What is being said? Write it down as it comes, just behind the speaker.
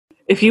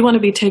if you want to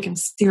be taken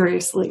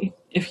seriously,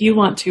 if you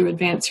want to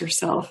advance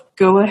yourself,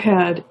 go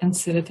ahead and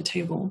sit at the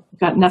table.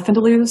 You've got nothing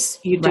to lose.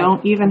 You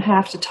don't even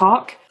have to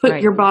talk.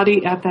 Put your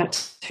body at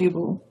that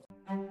table.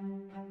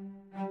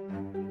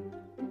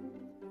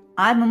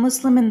 I'm a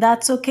Muslim and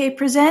That's Okay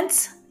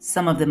presents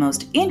some of the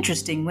most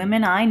interesting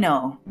women I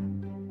know.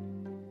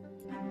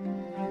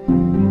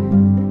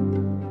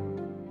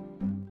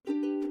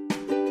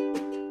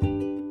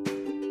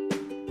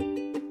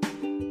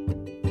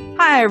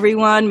 Hi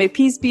everyone, may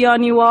peace be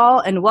on you all,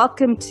 and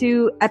welcome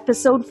to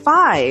episode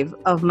 5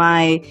 of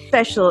my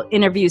special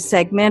interview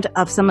segment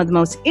of some of the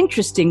most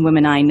interesting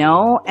women I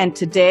know. And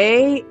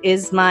today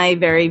is my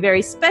very,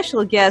 very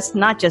special guest,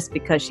 not just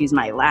because she's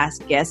my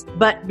last guest,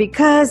 but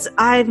because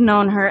I've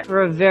known her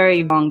for a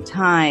very long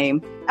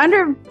time.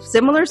 Under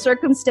similar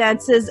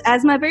circumstances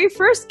as my very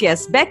first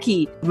guest,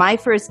 Becky. My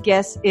first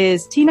guest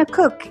is Tina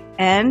Cook,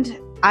 and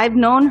I've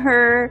known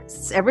her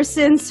ever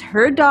since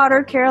her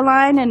daughter,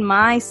 Caroline, and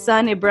my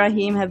son,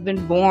 Ibrahim, have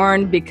been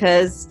born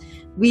because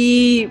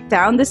we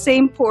found the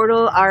same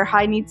portal, our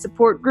high needs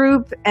support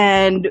group,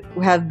 and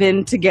have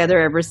been together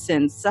ever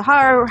since. So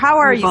how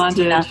are you,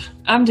 Tina?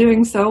 I'm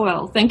doing so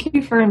well. Thank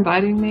you for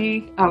inviting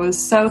me. I was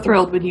so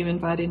thrilled when you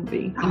invited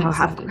me.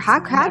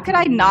 How could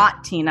I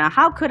not, Tina?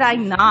 How could I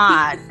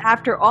not?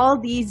 After all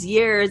these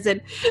years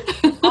and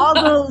all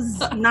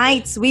those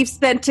nights we've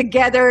spent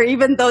together,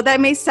 even though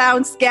that may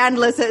sound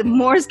scandalous,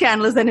 more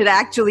scandalous than it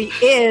actually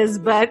is,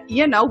 but,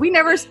 you know, we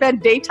never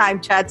spent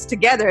daytime chats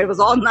together. It was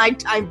all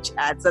nighttime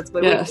chats. That's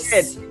what we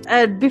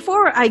did.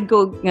 Before I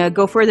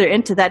go further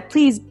into that,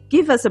 please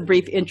give us a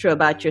brief intro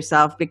about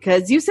yourself,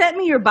 because you sent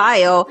me your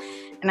bio,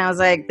 and I was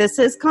like, this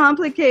is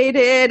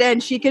complicated,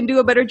 and she can do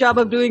a better job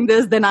of doing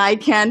this than I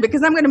can,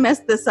 because I'm going to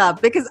mess this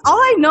up. Because all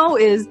I know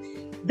is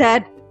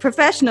that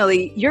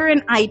professionally, you're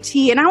in IT,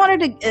 and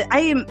I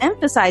am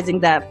emphasizing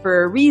that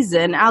for a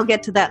reason. I'll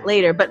get to that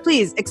later. But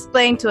please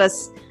explain to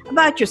us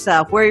about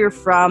yourself, where you're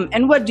from,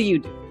 and what do you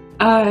do?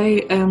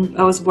 I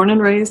was born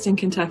and raised in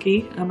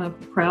Kentucky. I'm a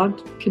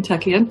proud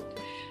Kentuckian.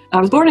 I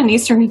was born in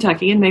eastern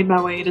Kentucky and made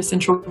my way to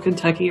central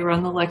Kentucky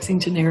around the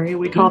Lexington area.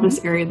 We call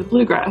this area the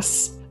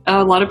Bluegrass.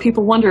 A lot of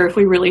people wonder if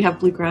we really have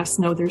bluegrass.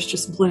 No, there's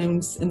just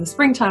blooms in the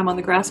springtime on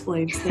the grass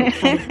blades that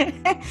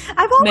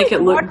I've always make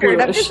it look wondered.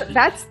 bluish.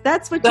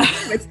 That's what you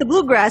do. It's the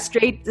Bluegrass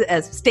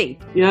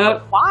state.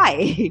 Yep.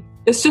 Why?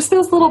 It's just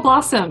those little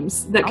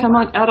blossoms that come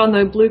out on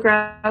the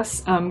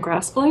bluegrass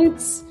grass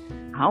blades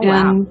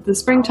in the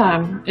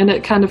springtime, and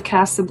it kind of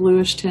casts a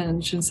bluish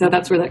tinge, and so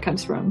that's where that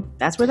comes from.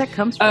 That's where that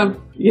comes from.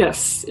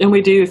 Yes, and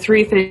we do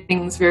 3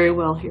 things very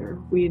well here.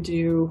 We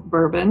do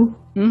bourbon.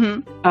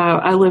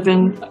 I live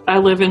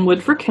in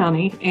Woodford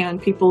County, and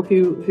people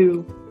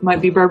who might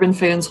be bourbon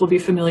fans will be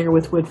familiar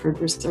with Woodford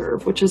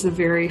Reserve, which is a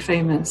very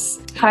famous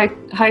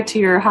high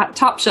tier,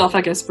 top shelf,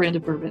 I guess, brand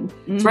of bourbon.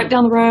 It's right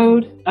down the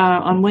road.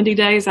 On windy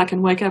days, I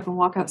can wake up and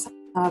walk outside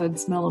and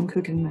smell them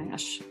cooking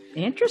mash.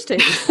 Interesting.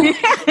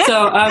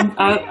 So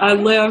I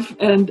live,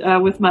 and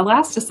with my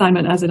last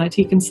assignment as an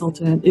IT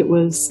consultant, it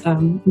was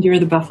near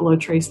the Buffalo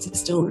Trace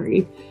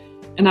Distillery.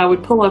 And I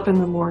would pull up in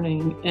the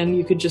morning, and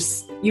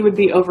you would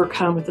be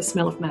overcome with the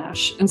smell of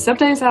mash. And some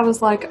days I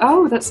was like,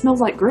 oh, that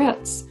smells like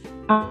grits.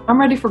 I'm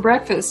ready for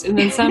breakfast. And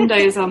then some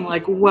days I'm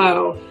like,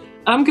 whoa,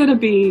 I'm going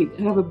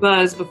to have a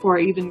buzz before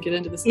I even get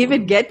into this.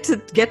 Even get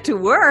to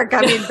work.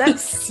 I mean,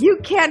 you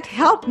can't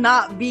help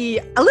not be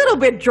a little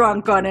bit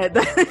drunk on it.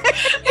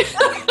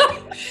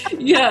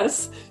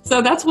 Yes.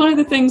 So that's one of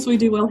the things we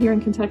do well here in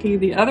Kentucky.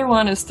 The other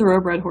one is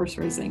thoroughbred horse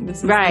racing. This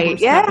is the horse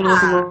capital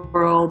of the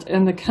world,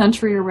 and the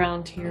country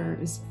around here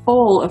is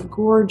full of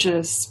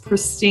gorgeous,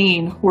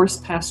 pristine horse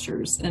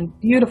pastures and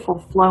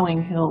beautiful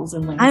flowing hills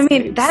and landscapes.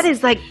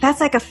 I mean,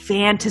 that's like a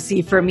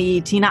fantasy for me,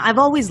 Tina. I've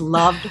always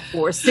loved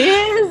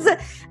horses.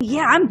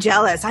 Yeah, I'm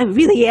jealous. I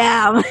really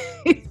am.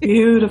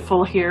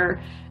 Beautiful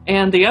here.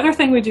 And the other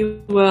thing we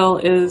do well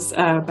is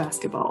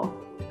basketball.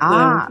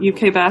 The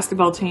UK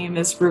basketball team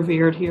is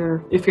revered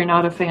here. If you're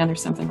not a fan,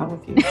 there's something wrong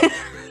with you.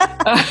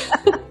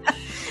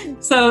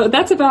 So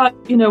that's about,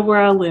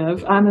 where I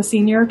live. I'm a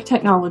senior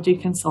technology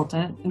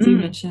consultant, as you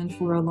mentioned,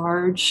 for a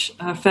large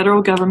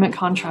federal government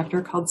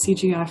contractor called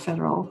CGI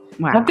Federal.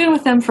 Wow. I've been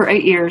with them for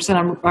 8 years,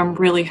 and I'm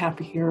really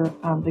happy here.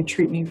 They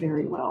treat me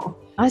very well.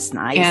 That's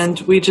nice. And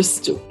we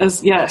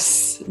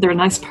there are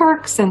nice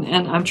perks, and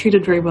I'm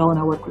treated very well, and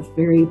I work with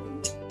very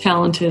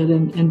talented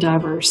and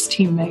diverse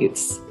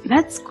teammates.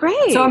 That's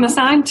great. So I'm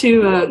assigned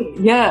to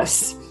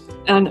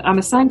I'm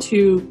assigned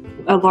to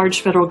a large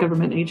federal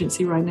government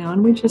agency right now,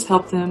 and we just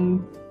help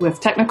them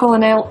with technical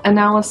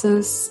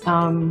analysis.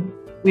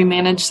 We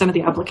manage some of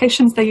the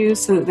applications they use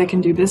so that they can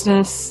do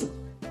business,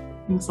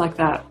 things like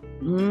that.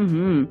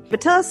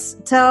 But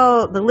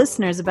tell the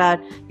listeners about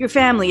your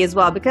family as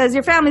well, because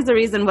your family's the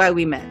reason why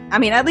we met. I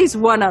mean, at least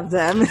one of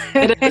them.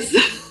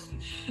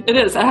 It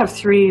is. I have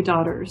 3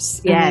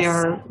 daughters. Yes. And they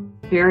are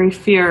very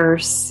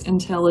fierce,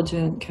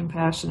 intelligent,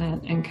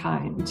 compassionate, and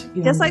kind.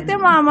 Just like their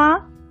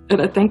mama.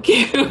 And I thank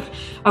you.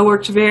 I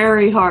worked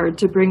very hard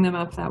to bring them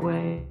up that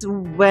way.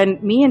 When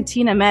me and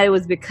Tina met, it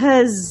was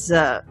because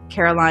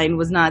Caroline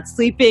was not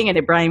sleeping and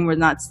Ibrahim was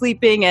not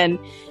sleeping, and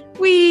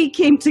we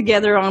came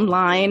together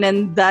online,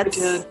 and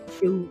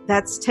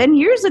that's 10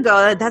 years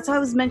ago. That's what I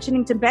was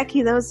mentioning to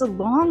Becky. That was a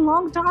long,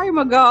 long time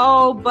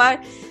ago,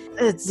 but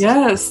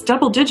yes,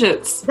 double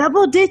digits.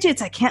 Double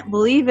digits. I can't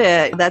believe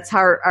it. That's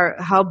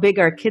how big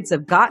our kids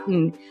have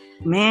gotten.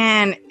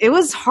 Man, it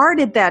was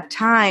hard at that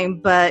time,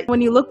 but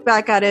when you look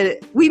back at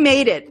it, we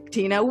made it,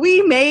 Tina.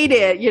 We made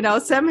it.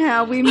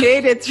 Somehow we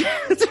made it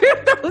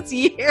through those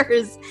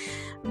years.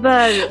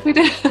 But we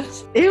did.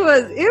 It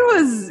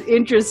was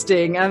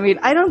interesting. I mean,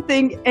 I don't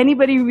think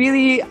anybody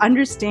really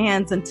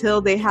understands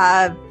until they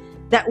have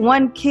that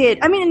one kid.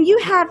 I mean, and you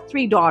have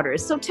 3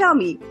 daughters. So tell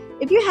me,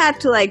 if you had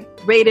to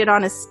rate it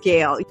on a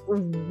scale,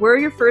 were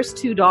your first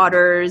 2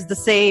 daughters the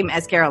same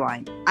as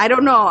Caroline? I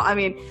don't know. I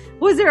mean,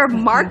 was there a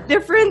marked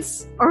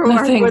difference or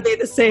were they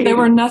the same? They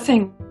were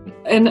nothing.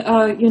 And,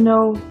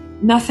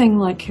 nothing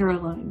like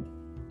Caroline.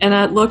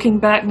 And looking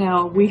back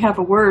now, we have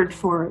a word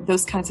for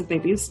those kinds of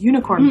babies,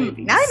 unicorn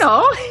babies. I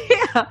know.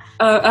 Yeah.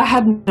 I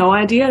had no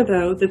idea,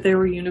 though, that they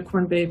were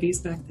unicorn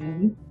babies back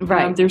then.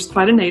 Right. There's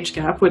quite an age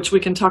gap, which we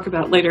can talk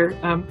about later.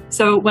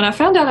 So when I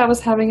found out I was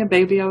having a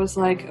baby, I was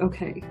like,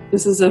 okay,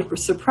 this is a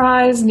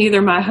surprise.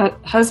 Neither my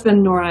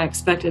husband nor I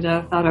expected it.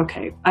 I thought,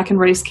 okay, I can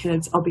raise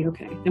kids. I'll be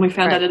okay. Then we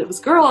found out that it was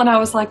a girl, and I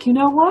was like, you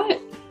know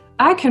what?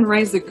 I can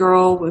raise a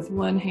girl with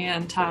one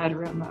hand tied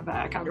around my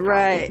back.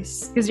 Right.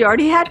 Because you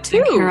already had 2.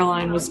 And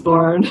Caroline was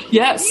born.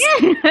 Yes.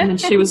 And then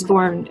she was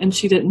born and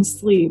she didn't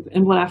sleep.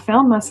 And what I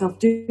found myself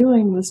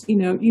doing was,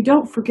 you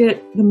don't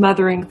forget the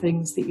mothering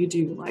things that you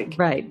do, like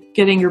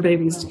getting your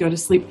babies to go to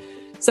sleep.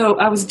 So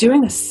I was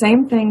doing the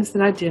same things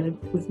that I did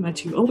with my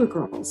 2 older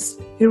girls,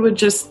 who would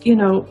just,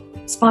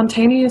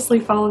 spontaneously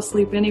fall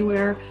asleep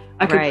anywhere.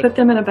 I could put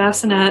them in a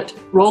bassinet,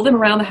 roll them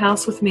around the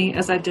house with me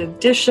as I did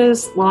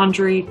dishes,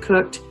 laundry,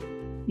 cooked,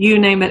 you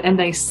name it, and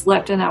they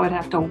slept, and I would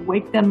have to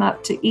wake them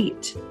up to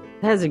eat.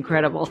 That's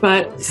incredible.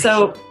 But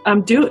so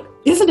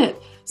isn't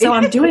it? So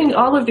I'm doing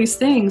all of these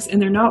things,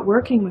 and they're not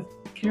working with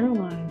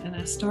Caroline, and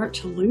I start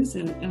to lose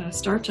it, and I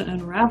start to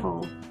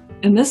unravel.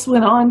 And this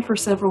went on for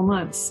several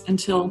months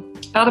until,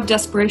 out of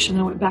desperation,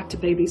 I went back to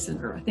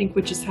babysitter, I think,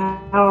 which is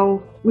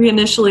how we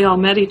initially all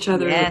met each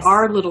other,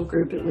 our little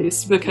group at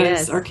least,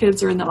 because our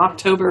kids are in the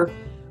October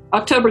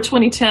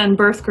 2010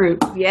 birth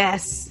group.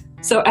 Yes.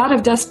 So out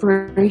of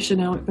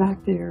desperation, I went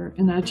back there,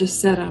 and I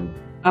just said,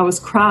 I was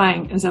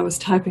crying as I was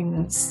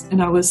typing this,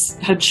 and I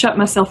had shut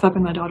myself up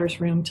in my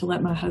daughter's room to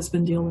let my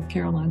husband deal with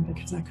Caroline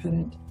because I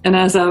couldn't. And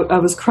as I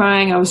was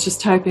crying, I was just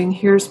typing,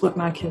 here's what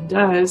my kid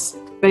does.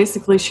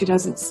 Basically, she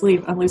doesn't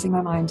sleep. I'm losing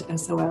my mind,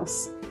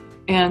 SOS.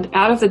 And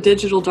out of the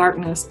digital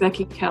darkness,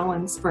 Becky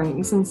Callan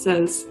springs and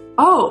says,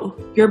 oh,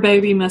 your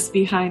baby must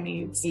be high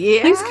needs. Yeah.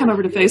 Please come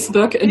over to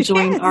Facebook and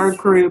join our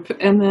group.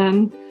 And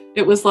then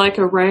it was like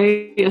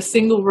a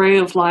single ray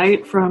of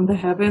light from the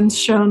heavens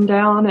shone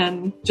down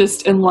and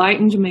just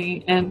enlightened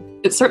me. And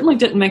it certainly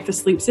didn't make the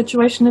sleep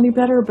situation any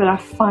better, but I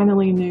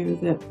finally knew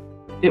that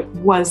it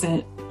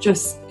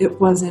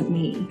wasn't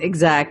me.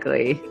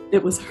 Exactly.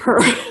 It was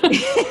her.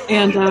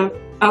 And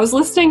I was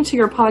listening to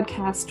your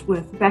podcast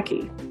with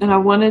Becky, and I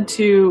wanted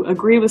to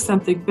agree with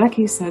something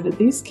Becky said, that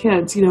these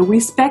kids, we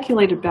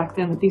speculated back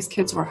then that these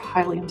kids were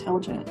highly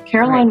intelligent.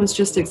 Caroline was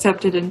just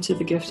accepted into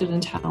the gifted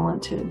and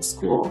talented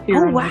school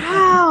here in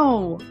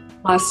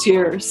last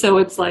year. So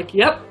it's like,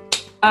 yep,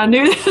 I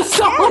knew this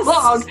all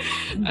along.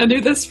 I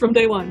knew this from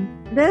day one.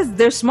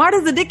 They're smart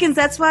as the dickens.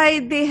 That's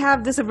why they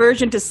have this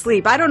aversion to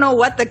sleep. I don't know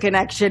what the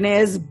connection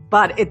is,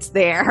 but it's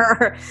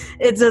there.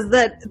 It's just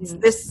that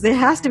there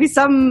has to be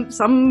some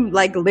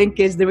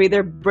linkage the way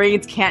their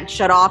brains can't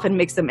shut off and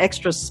makes them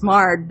extra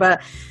smart.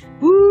 But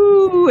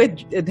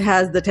it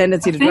has the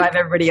tendency to drive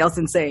everybody else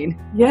insane.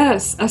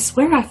 Yes, I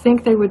swear. I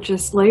think they would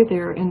just lay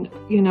there and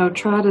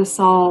try to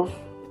solve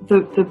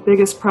the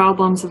biggest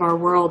problems of our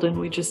world, and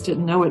we just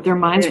didn't know it. Their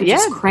minds were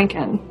just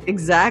cranking.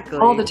 Exactly.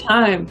 All the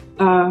time.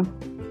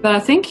 But I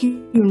think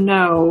I'm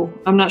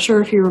not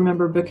sure if you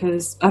remember,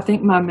 because I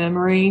think my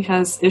memory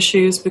has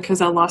issues because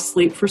I lost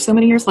sleep for so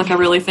many years. I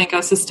really think I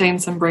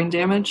sustained some brain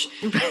damage.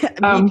 Me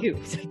too.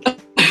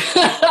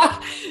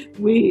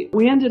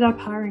 We ended up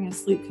hiring a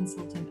sleep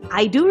consultant.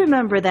 I do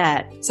remember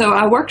that. So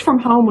I worked from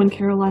home when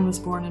Caroline was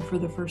born, and for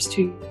the first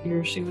 2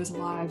 years she was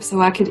alive. So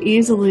I could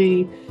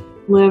easily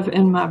live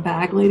in my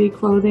bag lady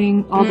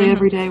clothing all day,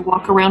 every day,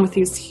 walk around with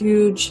these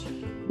huge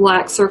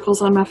black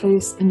circles on my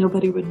face, and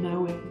nobody would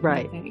know it.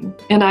 Right.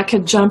 And I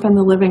could jump in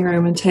the living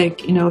room and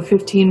take, a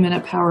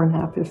 15-minute power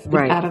nap if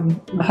Adam,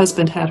 my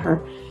husband, had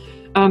her.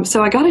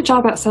 So I got a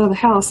job outside of the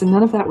house, and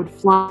none of that would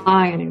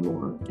fly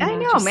anymore. I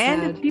know,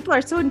 man. People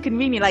are so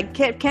inconvenient.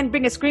 Can't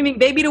bring a screaming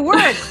baby to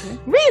work.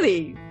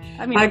 Really?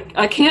 I mean,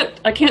 I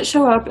can't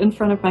show up in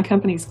front of my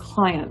company's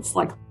clients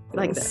like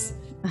this.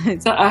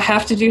 So I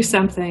have to do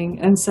something.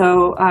 And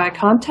so I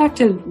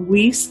contacted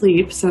We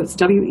Sleep. So it's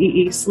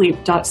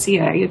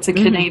weesleep.ca. It's a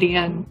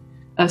Canadian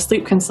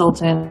sleep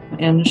consultant,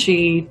 and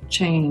she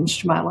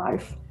changed my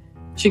life.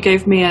 She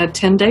gave me a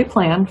 10-day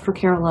plan for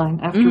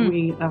Caroline after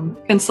we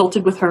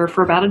consulted with her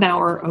for about an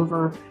hour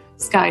over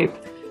Skype.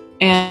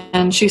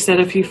 And she said,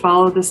 if you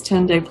follow this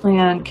 10-day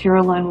plan,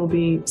 Caroline will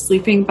be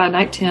sleeping by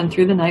night 10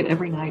 through the night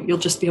every night. You'll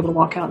just be able to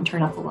walk out and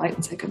turn out the light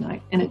and say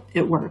goodnight. And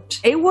it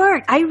worked. It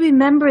worked. I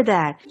remember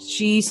that.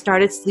 She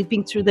started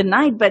sleeping through the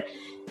night, but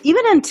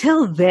even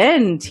until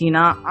then,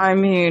 Tina, I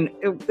mean,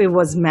 it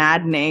was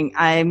maddening.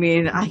 I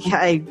mean,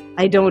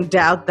 I don't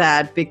doubt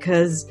that,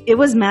 because it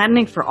was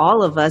maddening for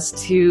all of us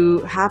to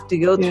have to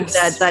go through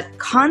that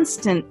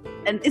constant.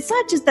 And it's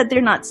not just that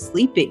they're not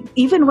sleeping.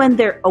 Even when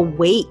they're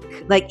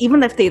awake, like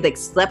even if they like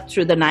slept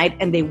through the night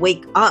and they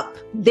wake up,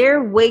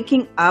 they're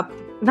waking up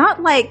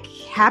not like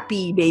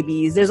happy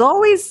babies. There's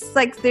always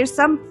like, there's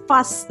some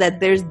fuss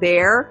that there's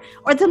there,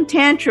 or some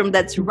tantrum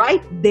that's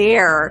right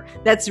there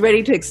that's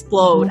ready to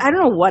explode. I don't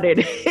know what it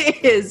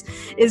is.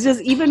 It's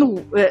just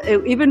even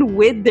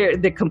with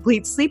the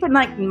complete sleep at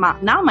night.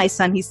 Now my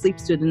son, he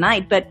sleeps through the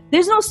night, but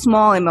there's no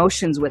small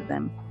emotions with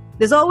them.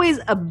 There's always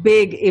a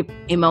big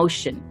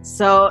emotion.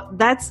 So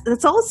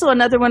that's also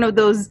another one of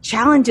those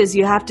challenges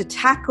you have to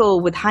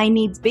tackle with high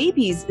needs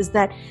babies, is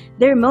that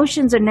their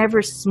emotions are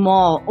never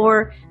small,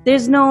 or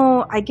there's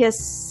no, I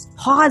guess,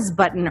 pause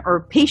button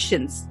or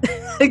patience.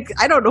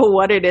 I don't know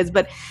what it is,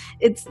 but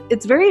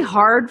it's very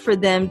hard for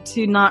them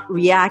to not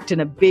react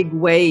in a big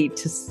way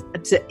to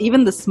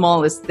even the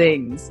smallest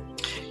things.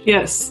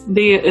 Yes,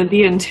 the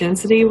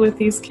intensity with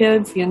these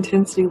kids, the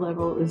intensity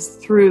level is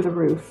through the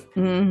roof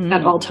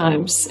at all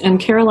times. And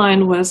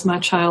Caroline was my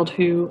child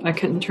who I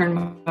couldn't turn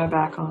my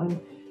back on.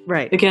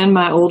 Right. Again,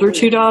 my older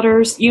two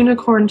daughters,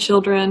 unicorn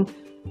children,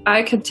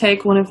 I could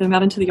take one of them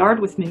out into the yard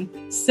with me,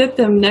 sit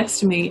them next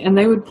to me, and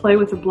they would play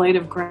with a blade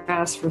of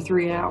grass for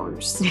 3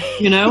 hours,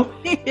 you know?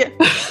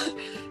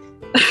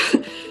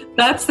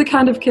 That's the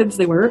kind of kids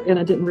they were, and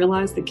I didn't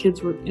realize that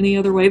kids were any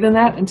other way than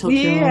that until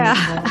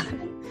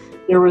Caroline.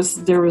 There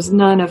was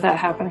none of that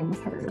happening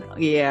with her.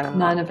 Yeah.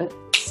 None of it.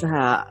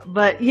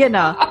 But, you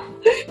know,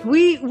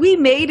 we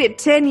made it.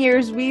 10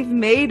 years, we've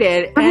made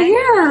it. And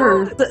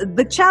here.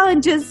 The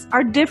challenges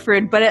are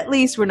different, but at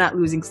least we're not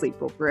losing sleep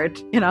over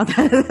it. You know,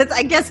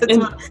 I guess it's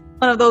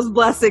one of those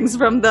blessings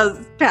from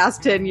the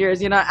past 10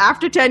 years. You know,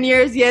 after 10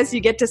 years, yes, you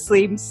get to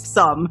sleep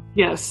some.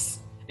 Yes.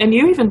 And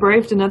you even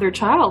braved another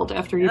child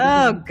after you.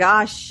 Oh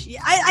gosh, you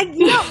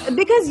know,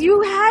 because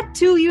you had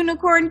 2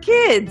 unicorn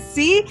kids.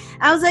 See,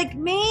 I was like,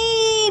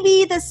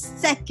 maybe the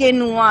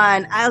second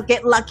one I'll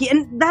get lucky.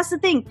 And that's the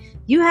thing.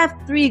 You have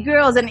 3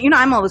 girls, and you know,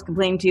 I'm always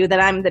complaining to you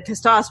that I'm the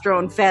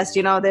testosterone fest.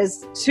 You know,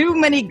 there's too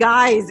many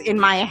guys in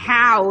my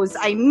house.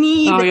 I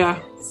need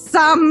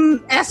some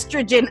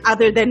estrogen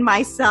other than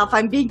myself.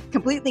 I'm being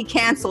completely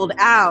canceled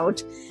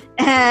out,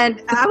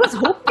 and I was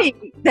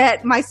hoping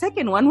that my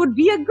second one would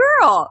be a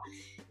girl.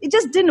 It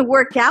just didn't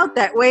work out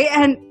that way.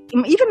 And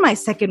even my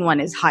second one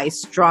is high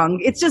strung.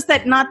 It's just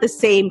that not the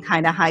same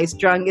kind of high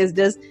strung, is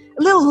just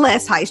a little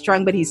less high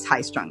strung, but he's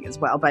high strung as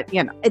well. But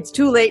you know, it's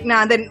too late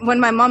now. Then when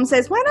my mom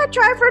says, why not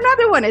try for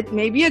another one? It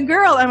may be a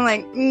girl. I'm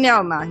like,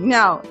 no, Ma,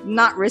 no,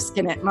 not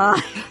risking it, Ma.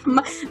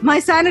 My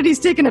sanity's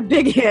taking a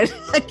big hit.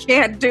 I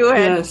can't do it.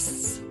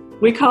 Yes.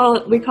 We call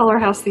our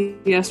house the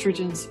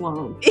estrogen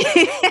swamp.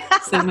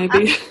 So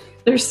maybe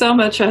there's so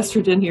much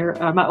estrogen here.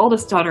 My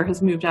oldest daughter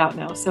has moved out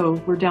now,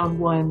 so we're down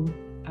one.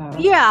 But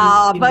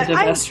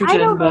I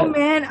don't know,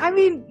 man. I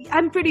mean,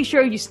 I'm pretty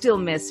sure you still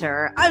miss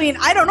her. I mean,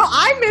 I don't know.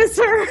 I miss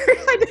her.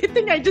 I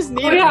think I just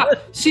need her. Yeah,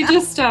 she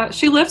just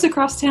she lives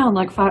across town.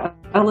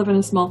 I live in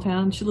a small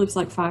town. She lives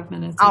like 5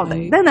 minutes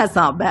away. Then that's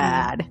not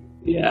bad.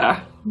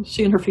 Yeah,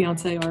 she and her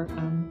fiance are.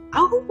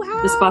 Oh wow!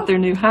 Just bought their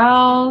new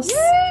house.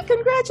 Yay!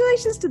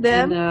 Congratulations to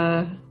them.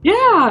 And,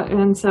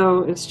 and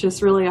so it's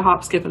just really a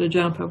hop, skip, and a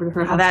jump over to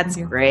her house. Oh, that's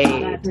great.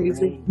 That's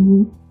crazy.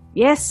 Mm-hmm.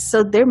 Yes,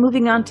 so they're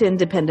moving on to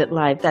independent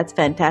life. That's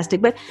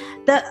fantastic. But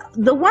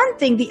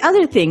the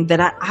other thing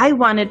that I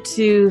wanted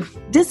to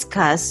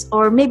discuss,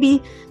 or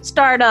maybe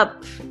start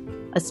up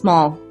a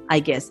small,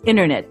 I guess,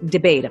 internet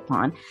debate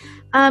upon.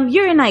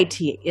 You're in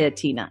IT,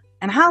 Tina.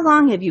 And how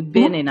long have you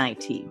been in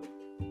IT?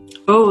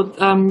 Oh,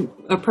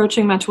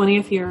 approaching my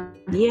 20th year.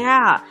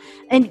 Yeah.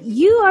 And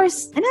you are,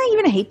 and I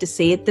even hate to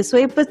say it this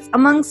way, but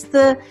amongst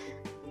the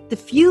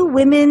few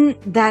women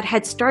that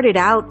had started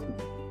out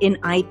in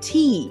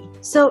IT.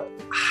 So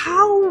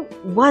how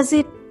was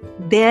it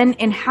then,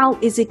 and how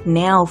is it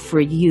now for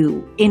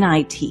you in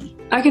IT?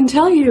 I can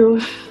tell you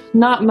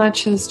not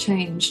much has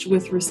changed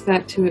with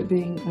respect to it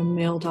being a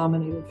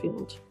male-dominated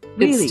field.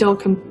 Really?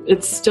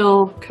 It's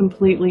still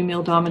completely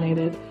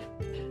male-dominated.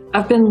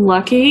 I've been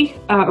lucky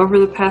over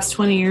the past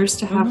 20 years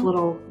to have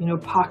little,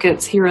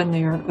 pockets here and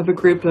there of a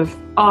group of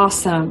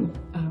awesome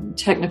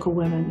technical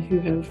women who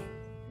have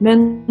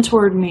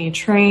mentored me,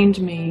 trained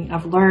me.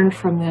 I've learned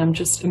from them,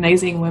 just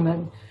amazing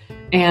women.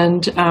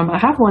 And I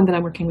have one that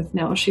I'm working with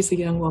now. She's a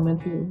young woman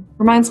who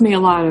reminds me a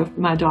lot of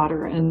my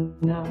daughter,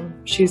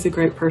 and she's a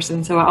great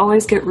person. So I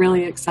always get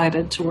really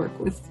excited to work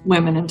with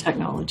women in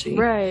technology.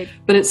 Right.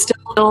 But it's still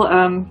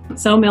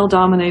so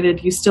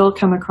male-dominated. You still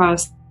come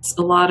across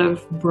a lot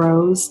of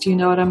bros. Do you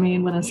know what I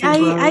mean when I say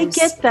bros? I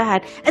get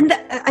that. And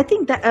I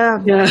think that,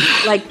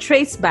 like,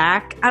 trace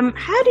back,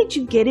 how did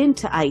you get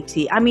into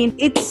IT? I mean,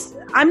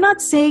 I'm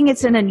not saying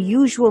it's an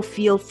unusual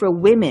field for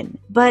women,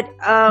 but,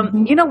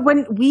 you know,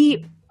 when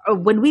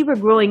we were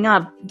growing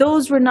up,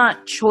 those were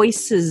not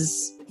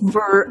choices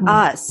for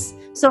us.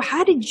 So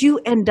how did you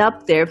end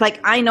up there?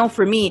 Like, I know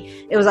for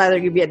me, it was either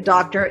you'd be a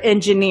doctor,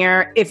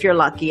 engineer, if you're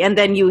lucky. And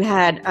then you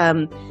had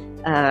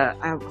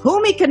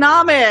home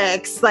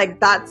economics.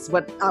 Like, that's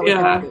what I was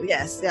going to do.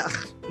 Yes. Yeah.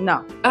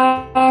 No.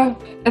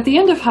 At the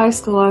end of high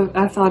school,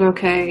 I thought,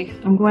 okay,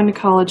 I'm going to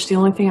college. The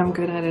only thing I'm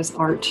good at is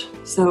art.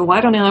 So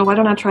why don't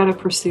I try to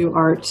pursue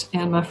art?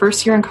 And my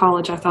first year in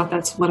college, I thought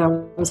that's what I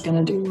was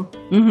going to do.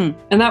 Mm-hmm.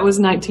 And that was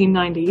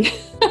 1990.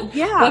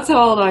 Yeah. That's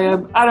how old I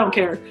am. I don't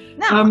care.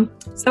 No.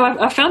 So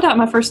I found out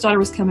my first daughter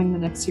was coming the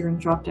next year and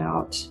dropped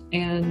out.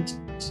 And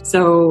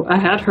so I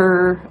had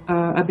her.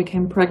 I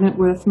became pregnant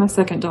with my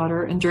second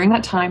daughter. And during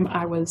that time,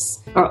 I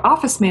was an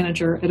office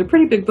manager at a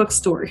pretty big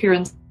bookstore here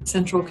in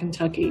Central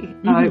Kentucky.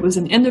 Mm-hmm. It was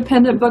an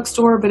independent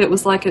bookstore, but it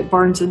was like at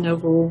Barnes and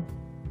Noble,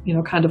 you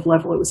know, kind of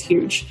level. It was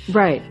huge.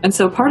 Right. And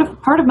so part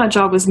of my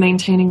job was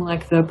maintaining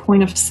like the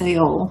point of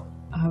sale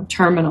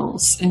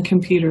terminals and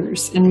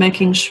computers and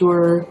making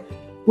sure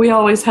we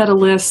always had a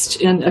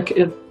list in a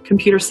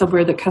computer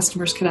somewhere that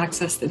customers could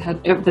access that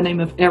had the name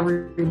of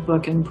every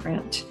book in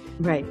print.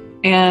 Right.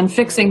 And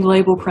fixing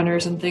label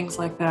printers and things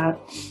like that.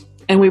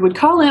 And we would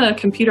call in a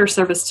computer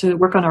service to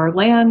work on our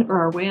LAN or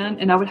our WAN,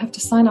 and I would have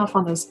to sign off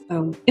on those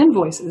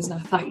invoices. And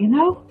I thought, you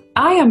know,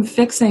 I am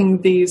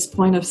fixing these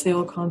point of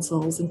sale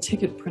consoles and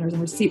ticket printers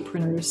and receipt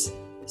printers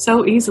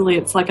so easily.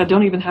 It's like I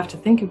don't even have to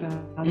think about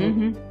it.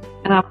 Mm-hmm.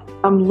 And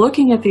I'm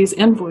looking at these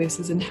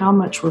invoices and how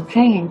much we're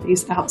paying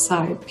these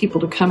outside people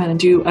to come in and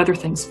do other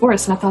things for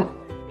us. And I thought,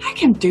 I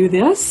can do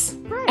this.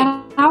 Right.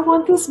 And I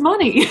want this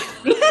money.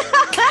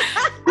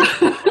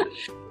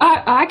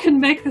 I can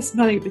make this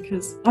money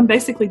because I'm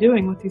basically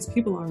doing what these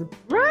people are.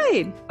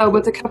 Right.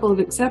 With a couple of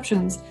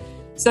exceptions.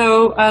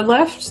 So I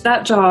left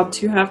that job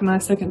to have my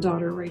second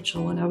daughter,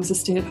 Rachel, and I was a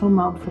stay-at-home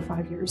mom for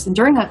 5 years. And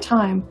during that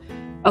time,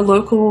 a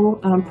local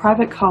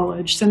private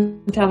college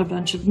sent out a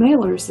bunch of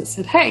mailers that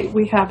said, hey,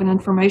 we have an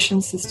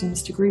information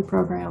systems degree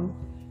program.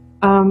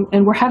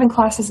 And we're having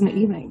classes in the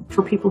evening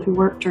for people who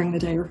work during the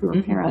day or who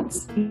are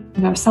parents. You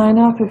know, sign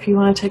up if you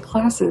want to take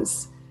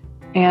classes.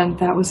 And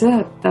that was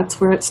it. That's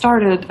where it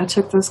started. I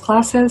took those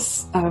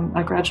classes.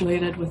 I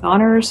graduated with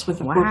honors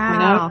with a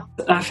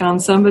 4.0. I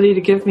found somebody to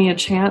give me a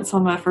chance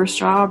on my first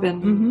job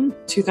in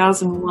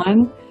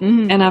 2001.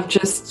 Mm-hmm. And I've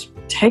just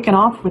taken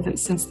off with it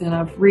since then.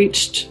 I've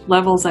reached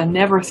levels I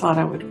never thought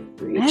I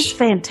would reach. That's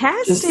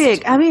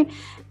fantastic. I mean,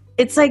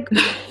 it's like,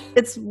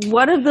 it's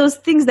one of those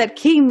things that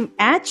came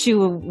at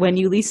you when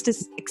you least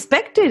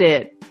expected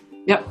it.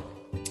 Yep.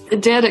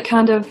 It did. It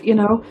kind of, you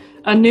know,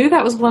 I knew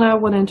that was what I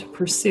wanted to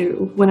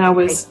pursue when I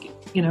was,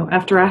 you know,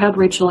 after I had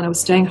Rachel and I was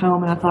staying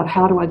home, and I thought,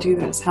 how do I do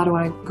this? How do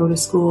I go to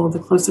school? The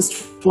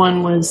closest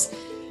one was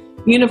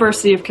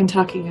University of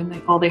Kentucky, and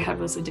all they had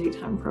was a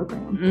daytime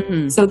program.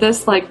 Mm-hmm. So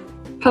this like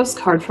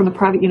postcard from the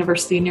private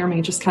university near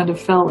me just kind of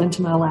fell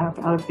into my lap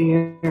out of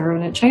the air,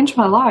 and it changed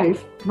my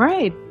life.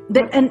 Right.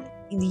 And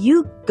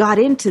you got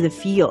into the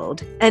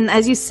field. And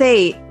as you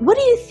say, what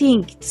do you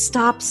think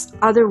stops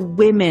other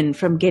women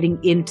from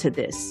getting into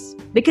this?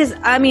 Because,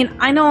 I mean,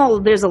 I know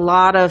there's a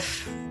lot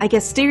of, I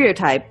guess,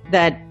 stereotype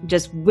that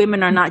just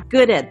women are not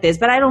good at this,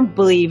 but I don't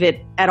believe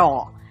it at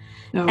all.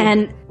 No.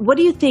 And what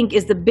do you think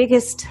is the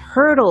biggest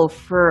hurdle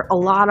for a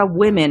lot of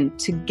women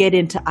to get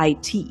into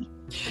IT?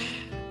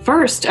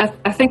 First, I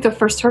think the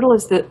first hurdle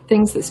is that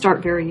things that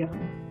start very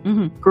young.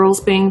 Mm-hmm.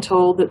 Girls being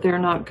told that they're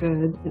not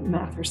good at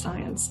math or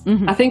science.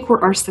 Mm-hmm. I think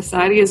our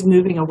society is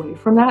moving away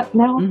from that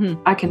now.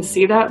 Mm-hmm. I can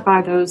see that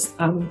by those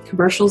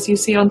commercials you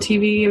see on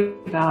TV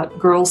about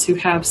girls who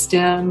have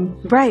STEM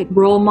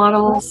role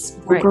models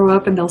will grow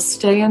up and they'll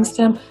stay in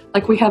STEM.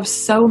 Like, we have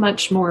so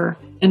much more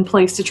in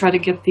place to try to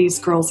get these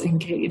girls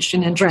engaged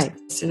and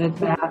interested in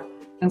math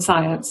and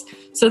science.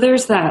 So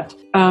there's that.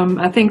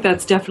 I think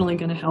that's definitely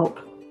going to help.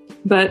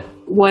 But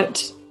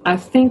what I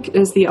think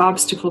is the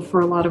obstacle for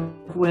a lot of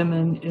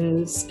women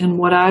is, and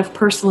what I've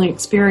personally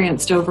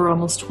experienced over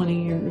almost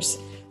 20 years,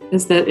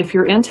 is that if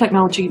you're in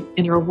technology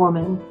and you're a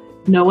woman,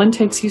 no one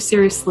takes you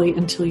seriously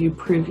until you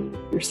prove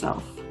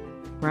yourself.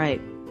 Right.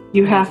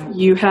 You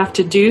have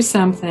to do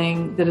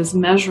something that is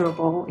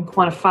measurable and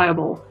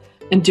quantifiable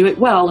and do it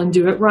well and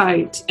do it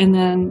right. And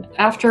then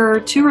after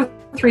 2 or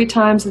 3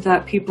 times of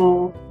that,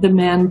 the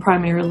men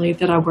primarily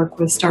that I work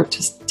with, start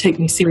to take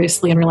me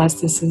seriously and realize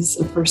this is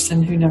a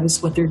person who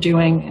knows what they're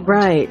doing. And,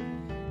 right.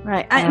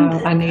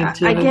 I need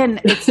to.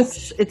 Again,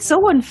 it's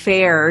so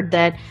unfair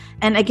that,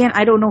 and again,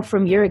 I don't know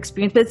from your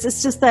experience, but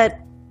it's just that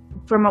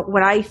from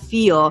what I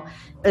feel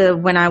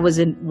when I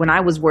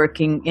was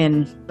working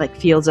in like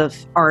fields of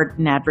art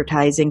and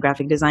advertising,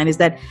 graphic design, is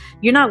that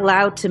you're not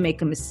allowed to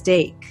make a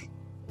mistake.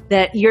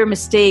 That your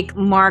mistake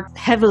marked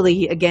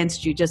heavily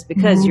against you just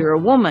because you're a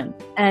woman.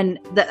 And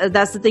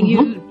that's the thing.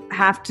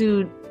 have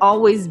to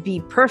always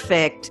be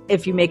perfect.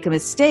 If you make a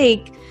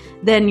mistake,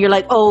 then you're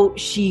like, oh,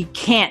 she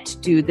can't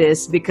do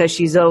this because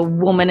she's a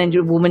woman and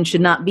a woman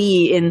should not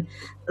be in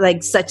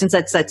like such and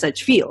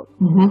such field.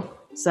 Mm-hmm.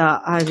 So,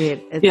 I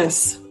mean,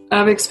 yes,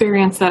 I've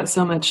experienced that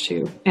so much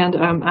too. And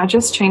I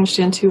just changed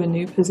into a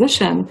new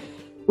position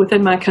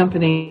within my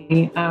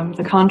company.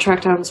 The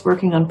contract I was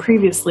working on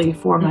previously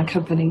for my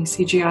company,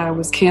 CGI,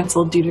 was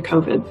canceled due to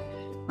COVID.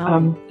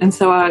 And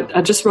so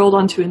I just rolled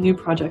onto a new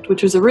project,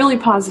 which was a really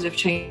positive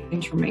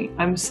change for me.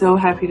 I'm so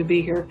happy to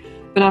be here,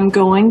 but I'm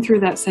going through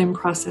that same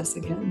process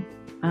again.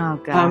 Oh,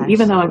 gosh.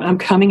 Even though I'm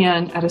coming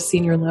in at a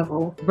senior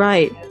level.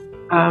 Right.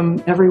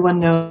 Everyone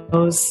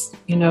knows,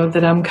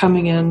 that I'm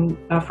coming in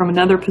from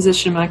another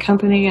position in my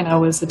company, and I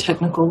was a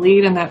technical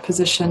lead in that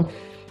position.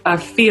 I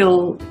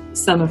feel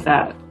some of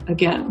that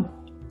again,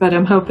 but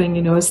I'm hoping,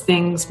 as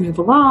things move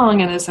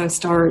along and as I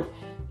start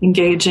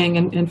engaging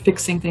and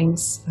fixing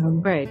things,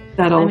 right,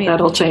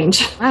 that'll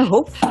change. I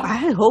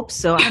hope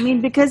so. I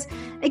mean, because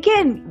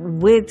again,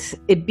 with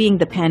it being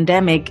the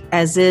pandemic,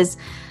 as is,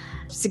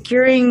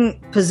 securing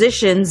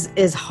positions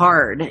is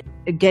hard.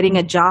 Getting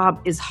a job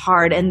is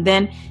hard. And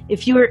then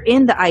if you're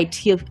in the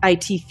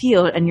IT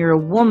field and you're a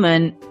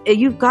woman,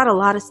 you've got a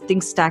lot of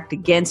things stacked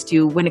against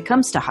you when it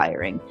comes to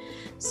hiring.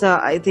 So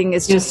I think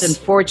it's just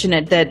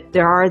unfortunate that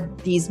there are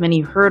these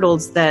many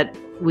hurdles that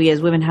we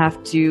as women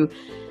have to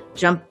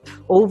jump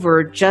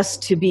over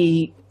just to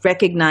be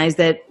recognized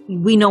that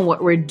we know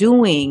what we're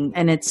doing,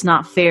 and it's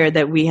not fair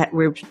that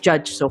we're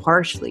judged so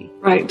harshly.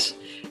 Right.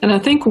 And I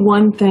think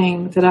one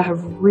thing that I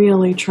have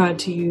really tried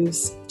to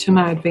use to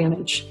my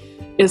advantage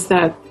is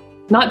that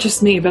not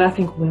just me, but I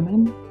think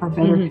women are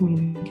better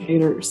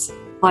communicators,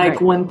 like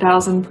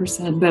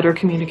 1,000% better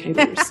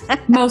communicators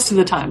most of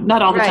the time,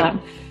 not all the time.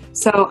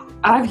 So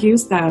I've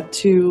used that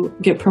to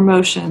get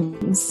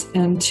promotions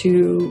and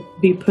to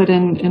be put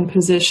in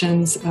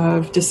positions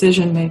of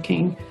decision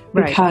making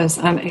because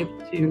I'm able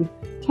to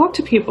talk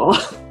to people.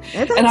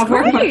 Yeah, that's and I've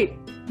great.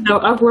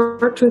 I've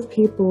worked with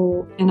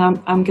people, and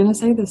I'm going to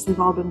say this, they've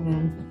all been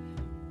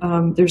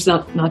men. There's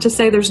not to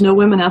say there's no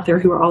women out there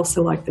who are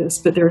also like this,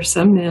 but there are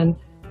some men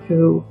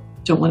who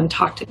don't want to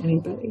talk to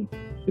anybody.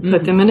 We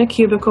put them in a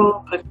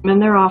cubicle, put them in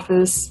their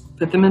office,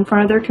 put them in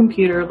front of their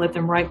computer, let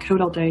them write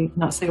code all day,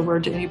 not say a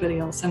word to anybody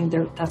else, and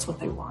that's what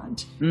they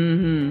want.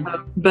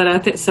 But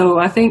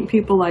I think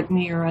people like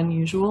me are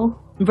unusual,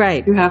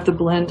 right? Who have the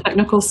blend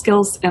technical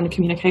skills and the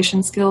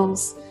communication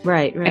skills,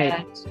 right,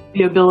 and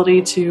the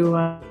ability to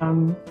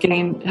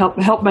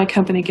help my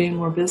company gain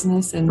more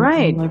business and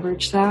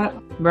leverage that,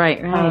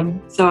 right.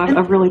 So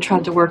I've really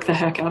tried to work the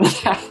heck out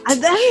of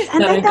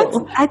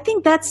that. I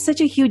think that's such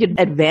a huge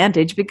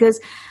advantage because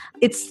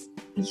it's.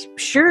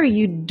 Sure,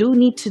 you do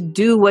need to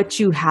do what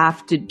you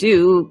have to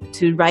do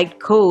to write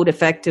code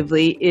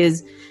effectively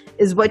is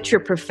what your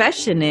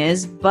profession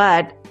is,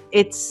 but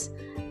it's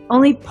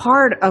only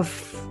part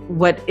of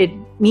what it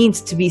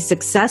means to be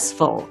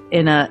successful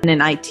in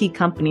an IT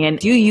company.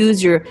 And you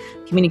use your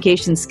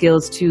communication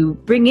skills to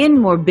bring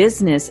in more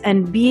business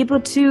and be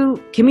able to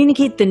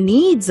communicate the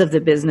needs of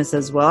the business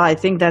as well. I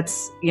think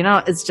that's,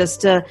 it's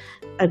just a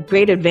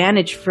great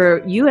advantage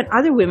for you and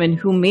other women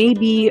who may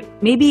be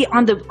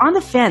on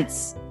the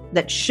fence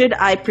that should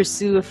I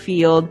pursue a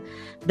field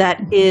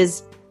that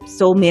is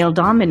so male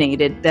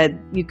dominated, that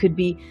you could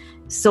be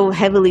so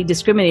heavily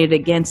discriminated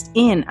against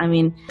in. I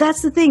mean,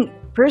 that's the thing.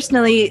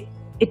 Personally,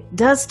 it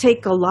does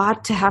take a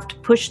lot to have to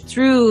push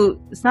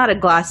through. It's not a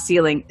glass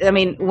ceiling. I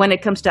mean, when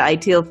it comes to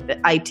IT,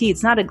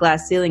 it's not a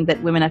glass ceiling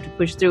that women have to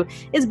push through.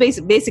 It's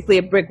basically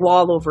a brick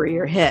wall over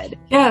your head.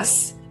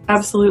 Yes,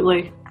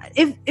 absolutely.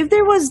 If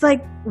there was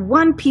like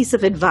one piece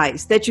of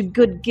advice that you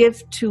could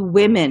give to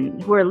women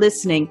who are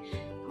listening,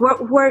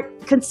 who are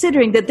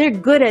considering that they're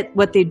good at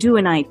what they do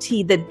in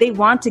IT, that they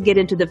want to get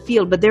into the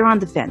field, but they're on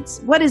the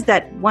fence, what is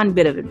that one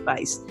bit of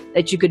advice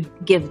that you could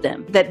give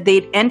them, that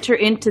they'd enter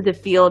into the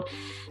field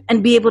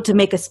and be able to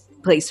make a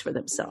place for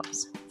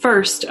themselves?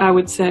 First, I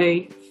would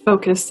say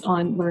focus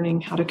on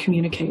learning how to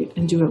communicate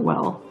and do it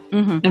well.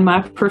 In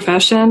my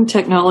profession,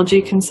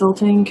 technology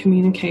consulting,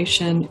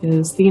 communication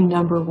is the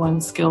number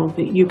one skill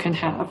that you can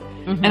have.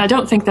 And I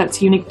don't think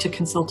that's unique to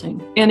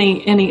consulting.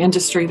 Any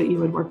industry that you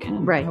would work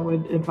in, I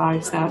would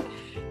advise that.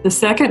 The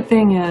second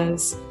thing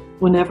is,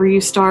 whenever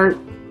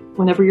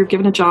you're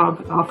given a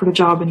job, offered a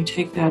job, and you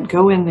take that,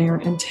 go in there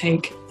and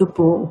take the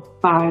bull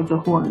by the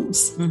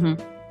horns.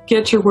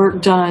 Get your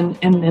work done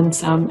and then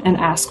some, and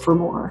ask for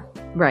more.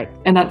 Right.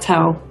 And that's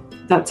how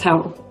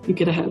you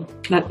get ahead.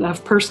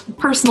 I've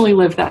personally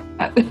lived that.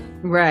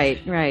 Right.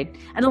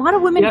 And a lot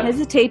of women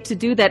hesitate to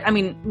do that. I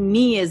mean,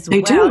 me as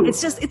well. Do.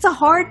 It's a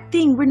hard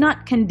thing. We're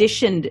not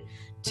conditioned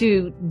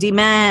to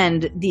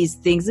demand these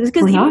things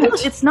because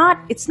it's not,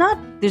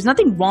 there's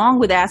nothing wrong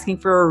with asking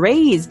for a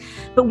raise,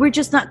 but we're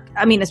just not,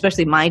 I mean,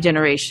 especially my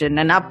generation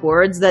and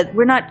upwards, that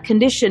we're not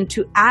conditioned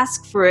to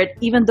ask for it,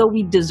 even though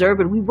we deserve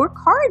it. We work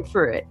hard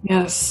for it.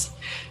 Yes.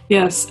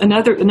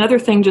 Another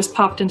thing just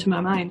popped into my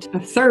mind. A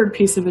third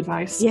piece of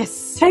advice.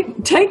 Yes.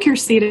 Take your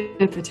seat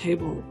at the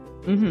table.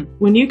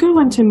 When you go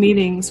into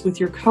meetings with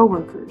your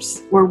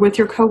coworkers or with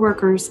your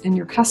coworkers and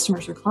your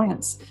customers or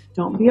clients,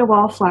 don't be a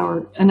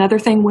wallflower. Another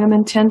thing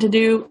women tend to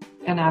do,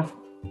 and I've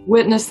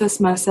witnessed this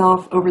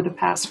myself over the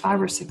past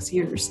 5 or 6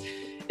 years,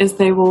 is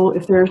they will,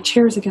 if there are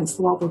chairs against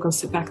the wall, they'll go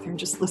sit back there and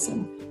just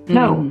listen.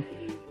 No.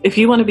 If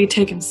you want to be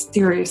taken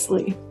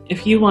seriously,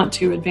 if you want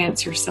to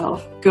advance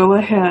yourself, go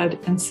ahead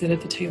and sit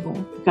at the table.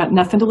 You've got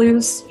nothing to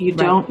lose. You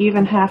don't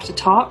even have to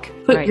talk.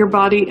 Put your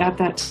body at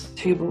that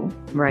table.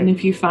 And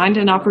if you find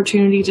an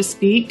opportunity to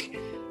speak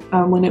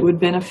when it would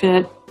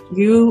benefit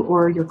you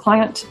or your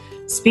client,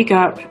 speak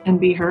up and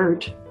be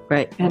heard.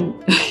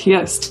 And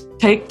yes,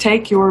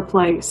 take your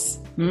place.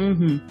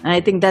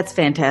 I think that's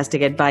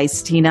fantastic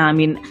advice, Tina. I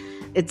mean,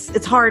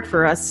 it's hard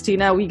for us,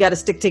 Tina. We got to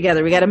stick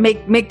together. We got to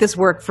make this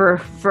work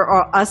for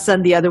us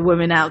and the other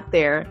women out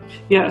there.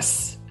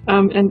 Yes.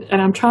 And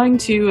I'm trying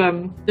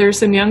to, there's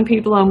some young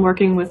people I'm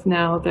working with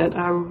now that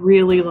I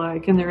really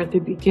like, and they're at the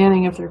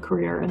beginning of their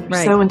career, and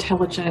they're so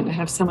intelligent and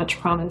have so much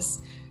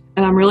promise.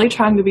 And I'm really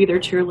trying to be their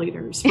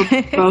cheerleaders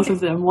for both of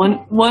them.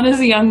 One is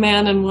a young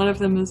man and one of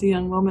them is a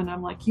young woman.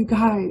 I'm like, you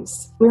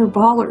guys, we're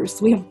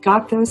ballers. We have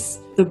got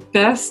this. The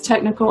best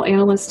technical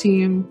analyst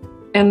team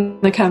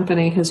and the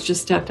company has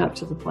just stepped up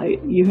to the plate.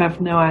 You have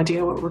no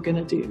idea what we're going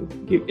to do.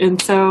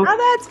 And so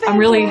that's I'm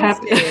really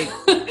happy.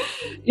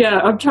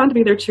 I'm trying to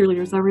be their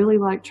cheerleaders. I really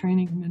like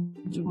training men.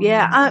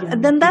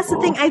 Then that's the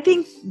thing. I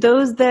think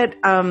those that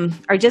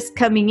are just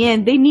coming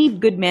in, they need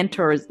good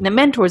mentors, the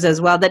mentors as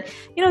well. That,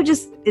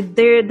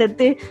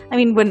 I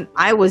mean, when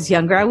I was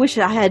younger, I wish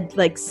I had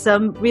like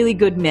some really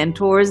good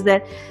mentors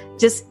that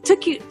just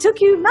took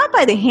you not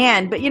by the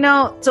hand, but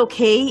it's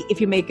okay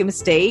if you make a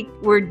mistake.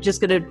 We're just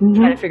going to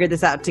try to figure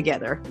this out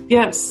together.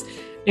 Yes.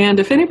 And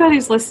if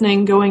anybody's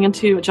listening going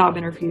into a job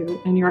interview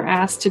and you're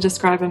asked to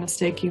describe a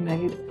mistake you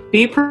made,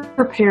 be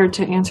prepared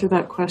to answer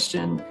that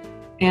question.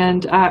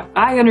 And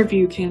I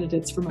interview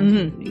candidates for my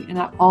company, and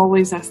I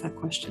always ask that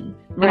question.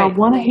 And I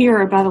want to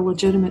hear about a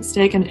legitimate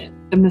mistake and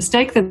a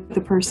mistake that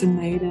the person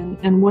made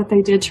and what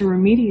they did to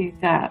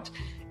remediate that.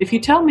 If you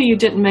tell me you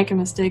didn't make a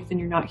mistake, then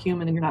you're not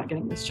human and you're not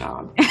getting this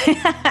job.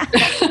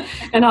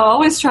 And I'll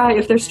always try,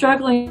 if they're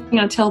struggling,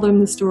 I tell them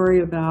the story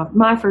about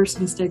my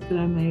first mistake that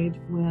I made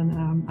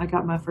when I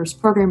got my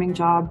first programming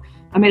job.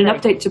 I made an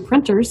update to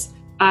printers.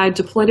 I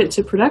deployed it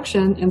to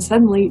production, and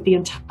suddenly the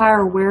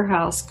entire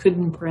warehouse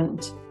couldn't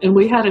print. And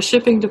we had a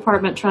shipping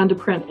department trying to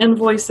print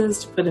invoices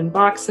to put in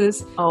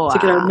boxes to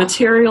get our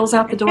materials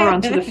out the door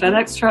onto the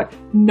FedEx truck.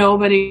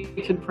 Nobody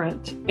could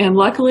print. And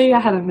luckily, I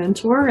had a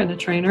mentor and a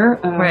trainer,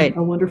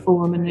 a wonderful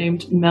woman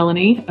named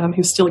Melanie,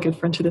 who's still a good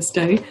friend to this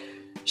day.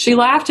 She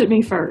laughed at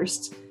me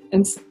first.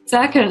 And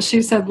second,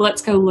 she said,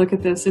 let's go look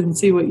at this and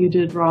see what you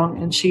did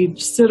wrong. And she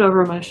stood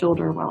over my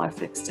shoulder while I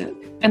fixed it.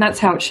 And that's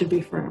how it should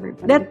be for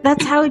everybody.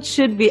 That's how it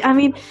should be. I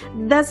mean,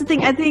 that's the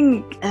thing. I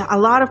think a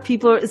lot of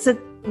people, it's that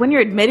when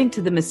you're admitting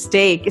to the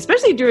mistake,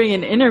 especially during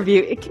an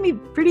interview, it can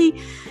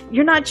be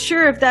you're not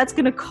sure if that's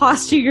going to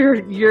cost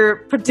you your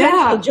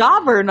potential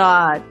job or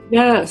not.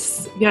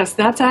 Yes.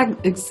 That's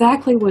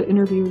exactly what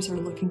interviewers are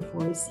looking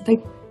for. Is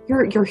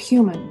you're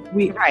human.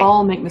 We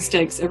all make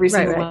mistakes, every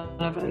single one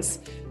of us.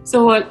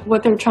 So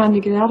what they're trying to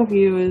get out of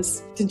you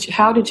is,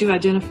 how did you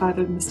identify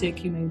the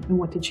mistake you made and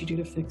what did you do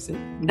to fix it?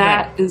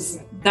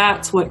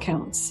 That's what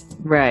counts.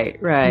 Right.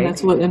 And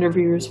that's what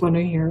interviewers want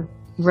to hear.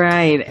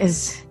 Right.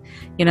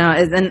 And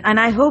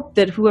I hope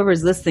that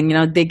whoever's listening,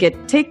 they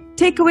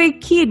take away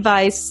key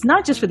advice,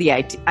 not just for the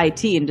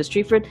IT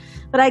industry,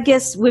 but I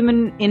guess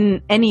women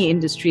in any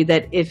industry,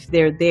 that if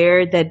they're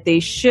there, that they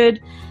should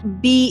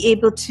be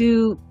able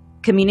to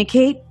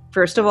communicate,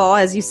 first of all,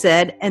 as you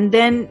said, and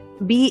then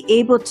be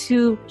able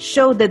to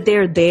show that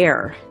they're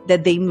there,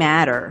 that they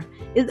matter.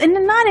 And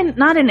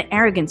not in an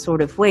arrogant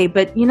sort of way,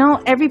 but,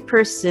 every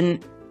person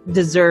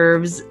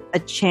deserves a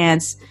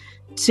chance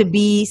to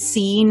be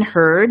seen,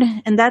 heard,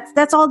 and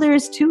that's all there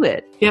is to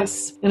it.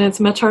 Yes, and it's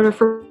much harder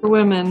for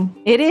women.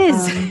 It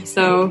is.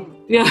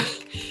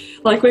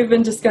 Like we've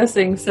been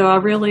discussing. So I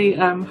really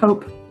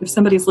hope if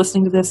somebody's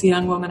listening to this, a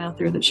young woman out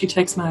there, that she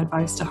takes my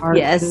advice to heart.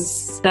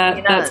 Yes.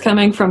 That's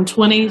coming from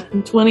 20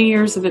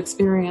 years of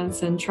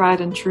experience and tried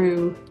and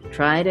true.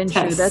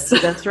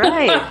 That's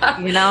right.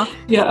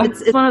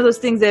 It's one of those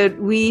things that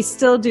we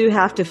still do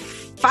have to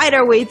fight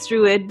our way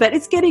through it, but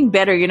it's getting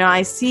better.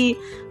 I see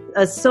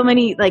so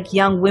many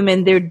young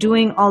women, they're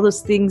doing all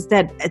those things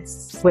that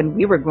when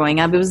we were growing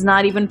up, it was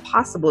not even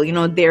possible.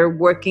 They're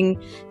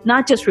working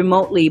not just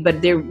remotely,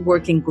 but they're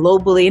working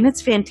globally. And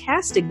it's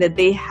fantastic that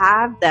they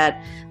have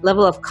that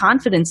level of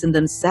confidence in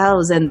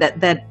themselves and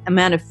that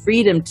amount of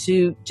freedom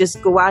to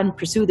just go out and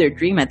pursue their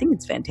dream. I think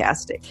it's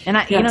fantastic. And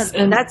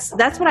that's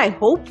what I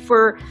hope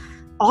for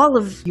all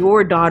of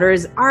your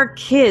daughters, our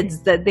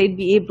kids, that they'd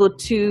be able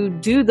to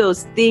do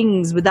those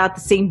things without the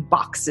same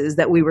boxes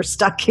that we were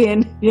stuck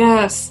in.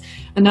 Yes.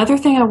 Another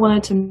thing I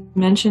wanted to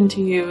mention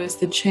to you is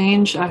the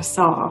change I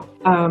saw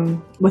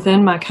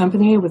within my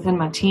company, within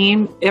my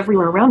team,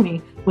 everywhere around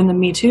me when the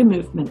Me Too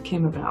movement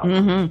came about.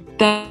 Mm-hmm.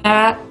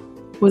 That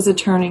was a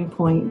turning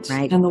point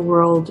in the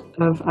world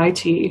of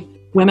IT.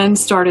 women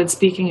started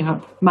speaking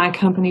up, my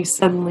company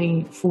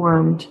suddenly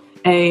formed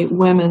a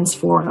women's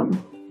forum,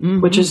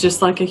 which is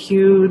just like a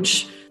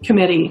huge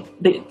committee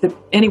that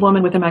any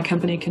woman within my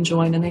company can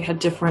join, and they had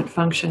different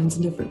functions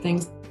and different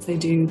things they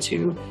do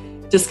to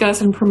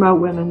discuss and promote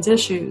women's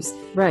issues.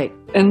 Right.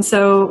 And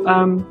so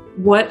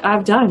what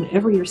I've done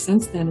every year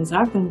since then is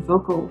I've been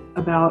vocal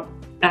about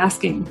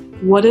asking,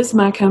 what is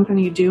my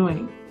company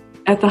doing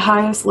at the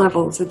highest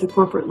levels, at the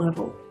corporate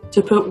level,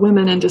 to put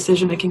women in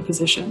decision-making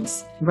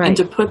positions, right, and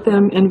to put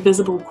them in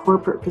visible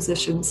corporate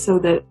positions so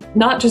that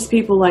not just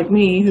people like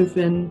me who've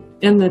been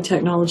in the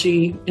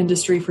technology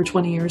industry for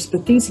 20 years,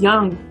 but these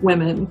young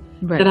women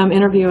right, that I'm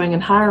interviewing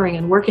and hiring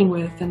and working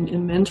with and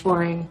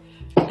mentoring,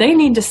 they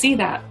need to see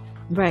that.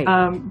 Right.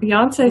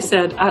 Beyonce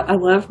said, I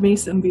love me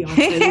some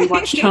Beyonce.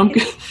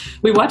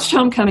 We watched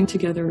Homecoming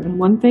together, and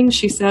one thing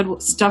she said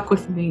stuck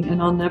with me,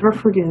 and I'll never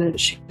forget it.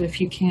 She said, if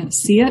you can't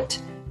see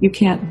it, you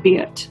can't be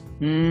it.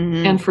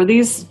 Mm-hmm. And for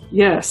these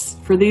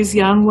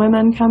young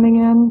women coming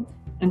in,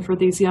 and for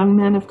these young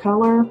men of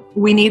color,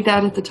 we need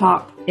that at the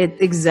top.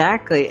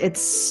 Exactly.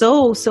 It's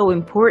so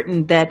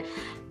important that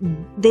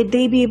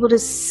they be able to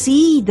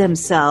see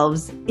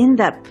themselves in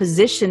that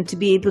position, to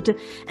be able to,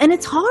 and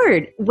it's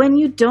hard when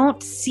you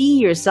don't see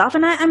yourself.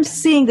 And I'm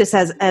seeing this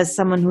as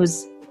someone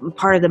who's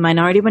part of the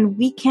minority, when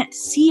we can't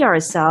see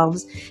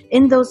ourselves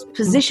in those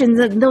positions,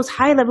 in those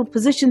high level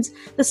positions,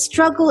 the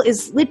struggle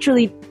is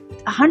literally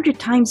 100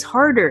 times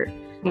harder.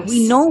 Yes.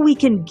 We know we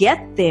can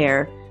get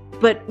there,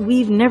 but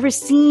we've never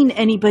seen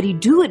anybody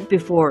do it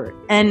before.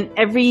 And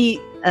every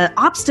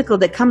obstacle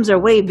that comes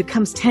our way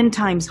becomes 10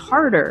 times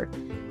harder.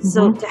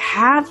 So to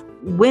have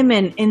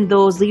women in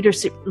those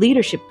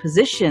leadership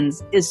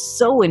positions is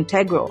so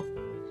integral.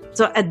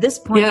 So at this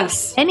point,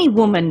 yes, any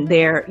woman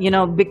there,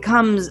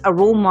 becomes a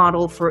role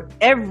model for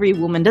every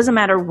woman. Doesn't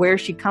matter where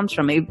she comes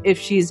from. If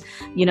she's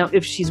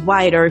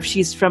white or if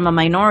she's from a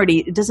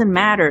minority, it doesn't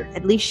matter.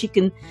 At least she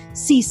can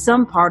see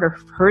some part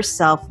of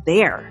herself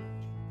there.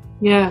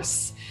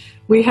 Yes.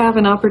 We have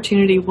an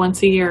opportunity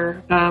once a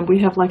year. We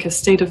have like a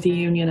State of the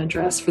Union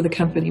address for the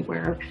company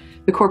where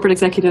the corporate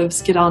executives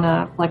get on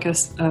a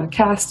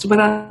cast with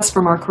us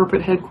from our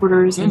corporate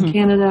headquarters in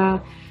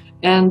Canada,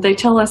 and they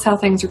tell us how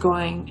things are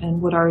going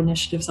and what our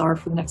initiatives are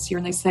for the next year.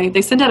 And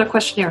they send out a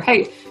questionnaire.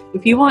 Hey,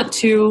 if you want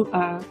to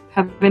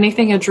have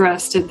anything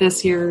addressed at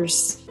this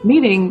year's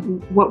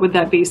meeting, what would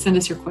that be? Send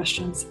us your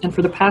questions. And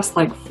for the past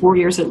 4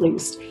 years at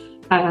least,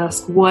 I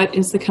ask, what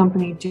is the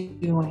company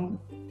doing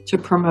to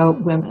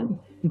promote women?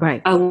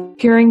 Right.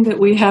 Hearing that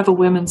we have a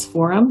women's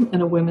forum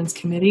and a women's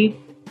committee,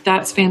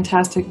 that's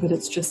fantastic, but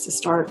it's just a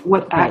start.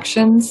 What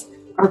actions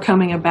are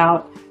coming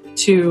about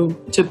to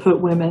put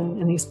women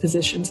in these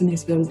positions, in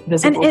these visible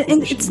positions?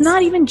 And it's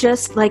not even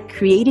just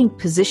creating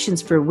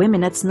positions for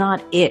women. That's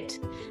not it.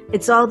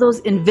 It's all those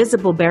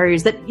invisible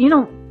barriers that,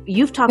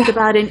 you've talked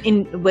about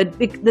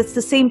that's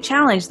the same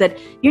challenge, that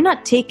you're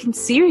not taken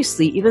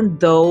seriously, even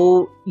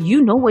though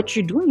you know what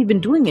you're doing. You've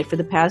been doing it for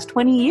the past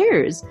 20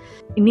 years.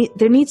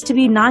 There needs to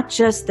be not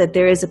just that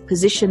there is a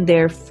position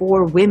there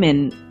for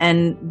women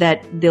and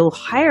that they'll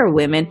hire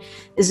women.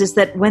 It's just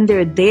that when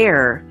they're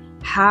there,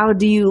 how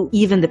do you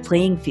even the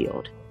playing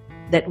field?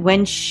 That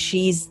when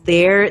she's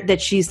there, that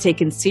she's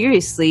taken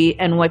seriously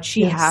and what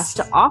she has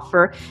to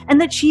offer,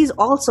 and that she's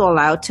also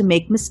allowed to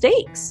make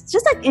mistakes,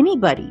 just like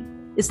anybody.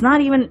 It's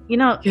not even,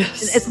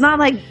 it's not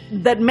like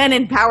that men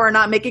in power are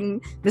not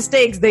making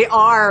mistakes. They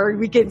are.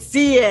 We can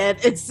see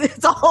it.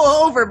 It's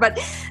all over. But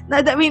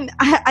I mean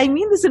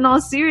this in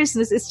all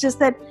seriousness. It's just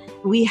that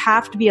we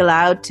have to be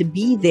allowed to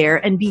be there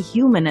and be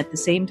human at the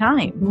same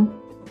time.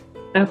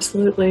 Mm-hmm.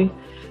 Absolutely.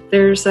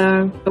 There's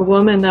a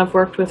woman I've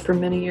worked with for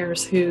many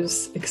years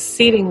who's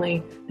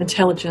exceedingly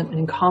intelligent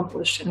and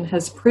accomplished and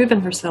has proven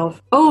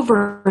herself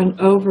over and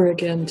over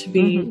again to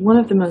be one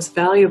of the most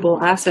valuable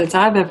assets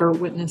I've ever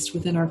witnessed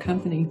within our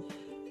company.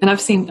 And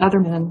I've seen other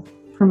men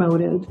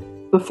promoted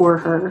before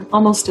her,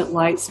 almost at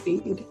light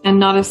speed. And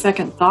not a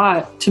second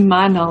thought, to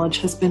my knowledge,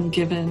 has been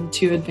given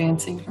to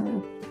advancing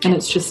her. And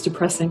it's just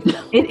depressing.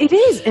 It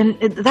is. And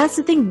that's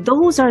the thing.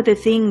 Those are the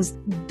things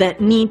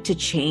that need to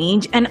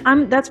change. And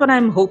that's what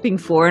I'm hoping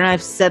for. And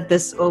I've said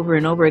this over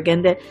and over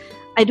again, that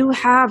I do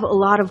have a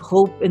lot of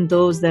hope in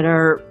those that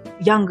are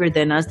younger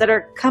than us, that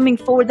are coming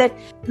forward, that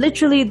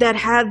literally that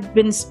have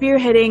been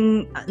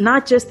spearheading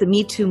not just the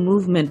Me Too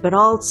movement, but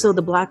also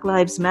the Black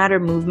Lives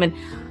Matter movement.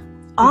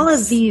 All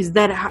of these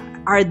that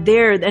are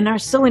there and are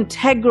so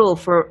integral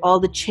for all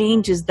the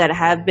changes that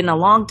have been a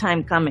long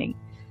time coming.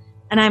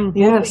 And I'm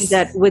hoping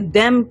that with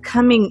them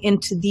coming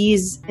into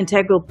these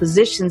integral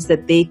positions,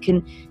 that they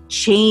can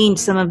change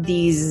some of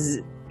these,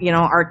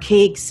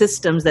 archaic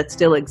systems that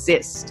still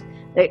exist,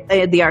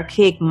 the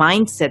archaic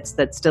mindsets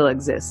that still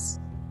exist.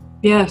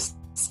 Yes.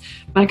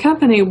 My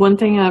company, one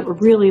thing I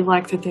really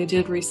like that they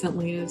did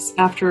recently is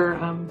after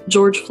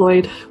George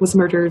Floyd was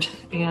murdered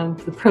and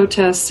the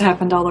protests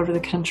happened all over the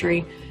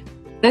country,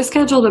 they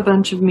scheduled a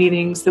bunch of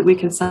meetings that we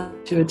could sign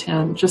up to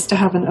attend, just to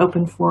have an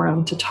open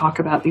forum to talk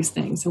about these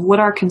things and what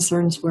our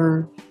concerns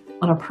were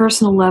on a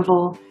personal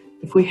level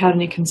if we had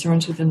any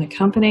concerns within the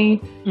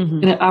company.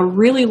 And I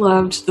really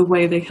loved the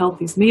way they held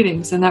these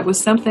meetings. And that was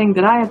something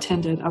that I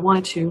attended. I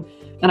wanted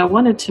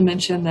to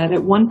mention that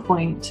at one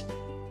point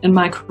in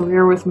my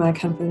career with my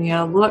company,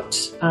 I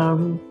looked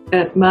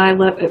at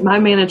my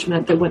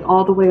management that went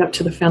all the way up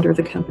to the founder of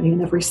the company,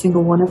 and every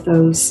single one of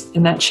those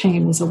in that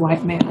chain was a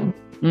white man.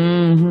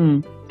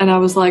 And I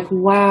was like,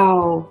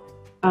 wow.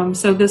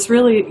 So this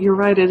really, you're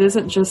right, it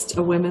isn't just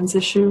a women's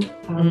issue.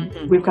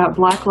 We've got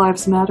Black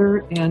Lives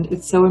Matter, and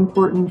it's so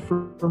important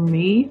for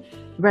me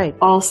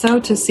also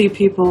to see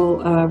people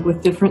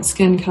with different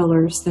skin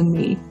colors than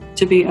me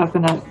to be up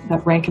in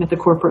that rank and at the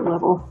corporate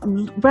level.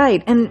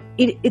 Right. And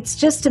it's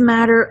just a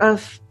matter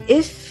of,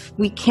 if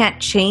we can't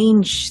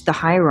change the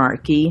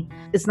hierarchy,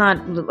 it's not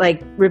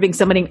like ripping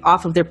somebody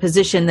off of their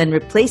position then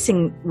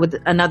replacing with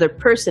another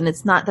person.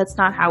 That's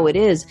not how it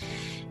is.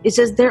 It's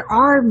just there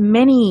are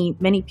many,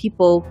 many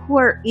people who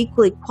are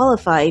equally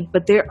qualified,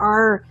 but there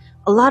are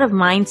a lot of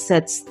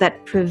mindsets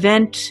that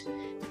prevent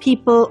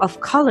people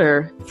of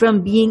color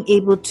from being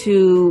able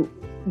to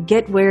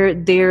get where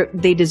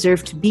they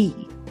deserve to be.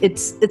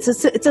 It's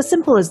as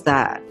simple as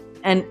that.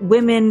 And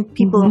women,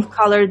 people of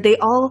color, they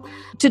all,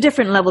 to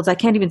different levels, I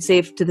can't even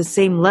say to the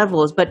same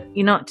levels, but,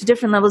 to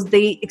different levels,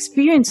 they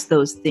experience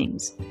those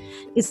things.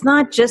 It's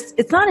not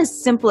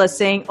as simple as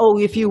saying, oh,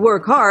 if you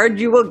work hard,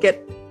 you will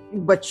get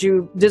what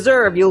you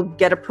deserve, you'll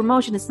get a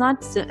promotion. It's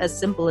not as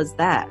simple as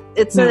that.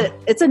 It's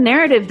a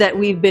narrative that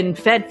we've been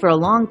fed for a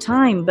long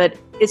time, but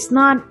it's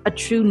not a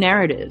true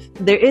narrative.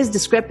 There is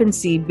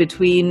discrepancy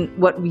between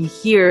what we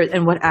hear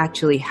and what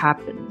actually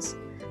happens.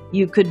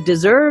 You could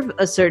deserve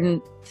a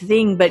certain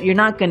thing, but you're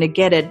not going to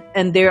get it.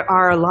 And there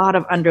are a lot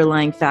of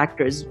underlying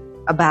factors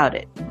about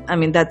it. I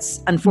mean,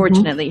 that's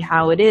unfortunately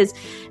how it is.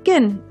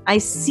 Again, I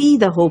see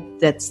the hope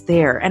that's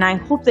there, and I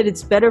hope that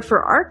it's better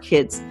for our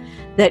kids,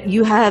 that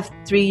you have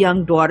 3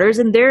 young daughters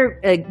and they're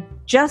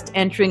just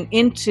entering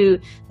into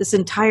this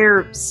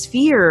entire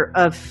sphere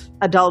of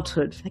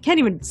adulthood. I can't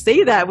even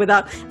say that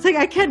without, it's like,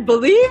 I can't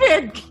believe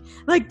it.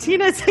 Like,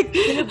 Tina, it's like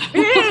big.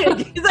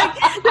 It's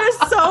like,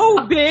 they're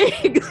so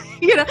big,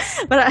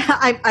 but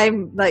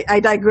I'm like, I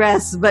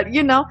digress, but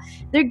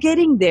they're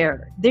getting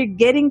there. They're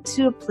getting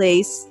to a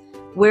place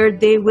where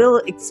they will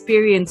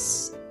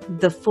experience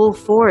the full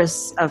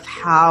force of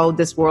how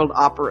this world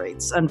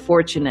operates,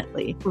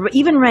 unfortunately.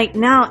 Even right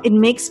now, it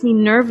makes me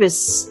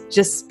nervous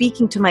just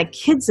speaking to my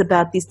kids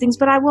about these things,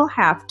 but I will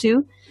have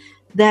to,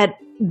 that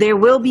there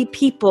will be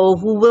people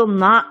who will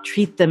not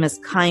treat them as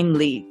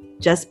kindly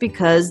just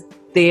because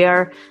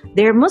they're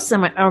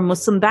Muslim or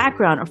Muslim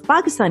background or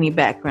Pakistani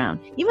background,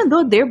 even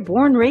though they're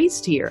born,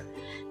 raised here.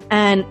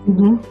 And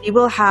we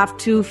will have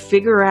to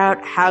figure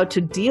out how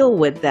to deal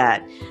with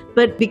that.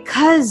 But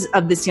because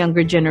of this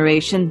younger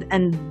generation,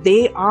 and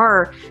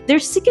they're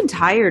sick and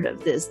tired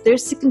of this. They're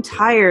sick and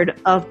tired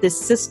of this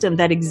system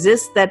that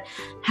exists that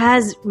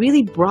has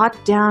really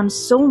brought down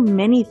so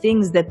many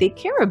things that they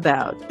care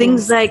about.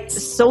 Things like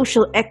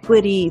social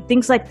equity,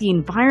 things like the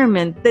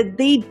environment that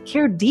they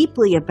care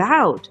deeply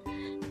about.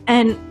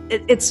 And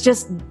it's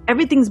just,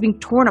 everything's being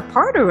torn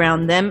apart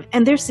around them,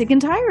 and they're sick and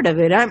tired of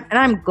it.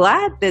 I'm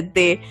glad that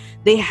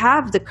they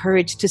have the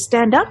courage to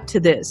stand up to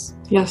this.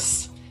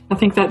 Yes. I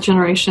think that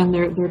generation,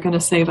 they're going to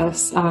save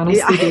us. I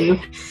honestly do.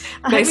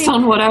 Based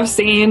on what I've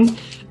seen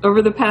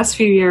over the past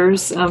few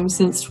years,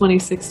 since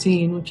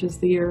 2016, which is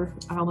the year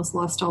I almost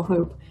lost all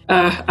hope.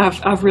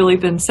 I've really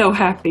been so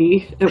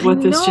happy at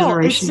what this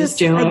generation is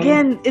doing.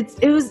 Again, it's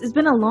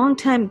been a long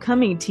time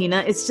coming,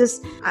 Tina. It's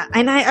just,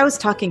 and I was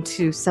talking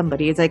to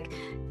somebody. It's like,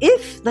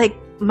 if like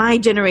my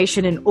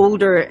generation and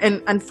older,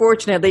 and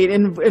unfortunately it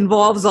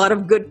involves a lot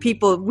of good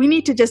people, we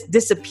need to just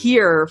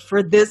disappear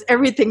for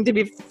everything to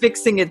be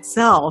fixing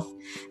itself,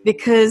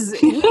 because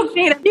we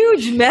made a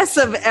huge mess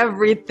of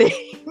everything.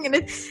 And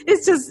it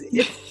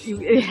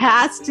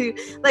has to,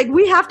 like,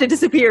 we have to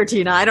disappear,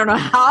 Tina. I don't know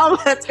how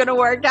that's going to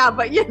work out,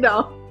 but I don't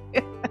know.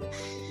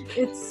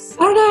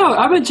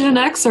 I'm a Gen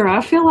Xer.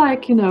 I feel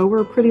like,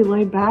 we're pretty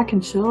laid back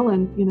and chill,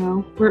 and,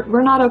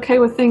 we're not okay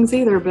with things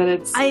either, but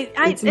it's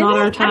not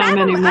our time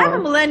anymore. I'm a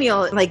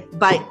millennial, like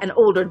by an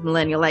older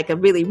millennial, like a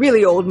really,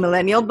 really old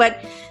millennial.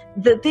 But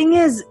the thing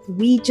is,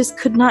 we just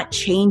could not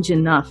change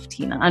enough,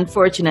 Tina.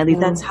 Unfortunately,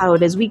 that's how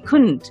it is. We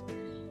couldn't.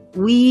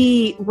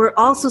 We were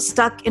also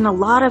stuck in a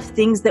lot of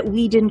things that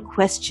we didn't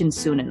question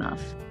soon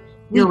enough.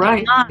 You're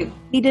right.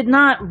 We did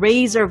not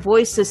raise our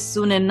voices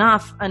soon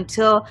enough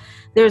until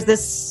there's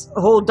this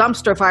whole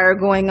dumpster fire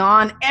going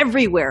on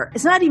everywhere.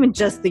 It's not even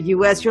just the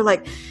U.S. You're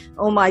like,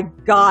 oh my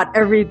God,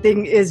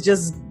 everything is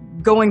just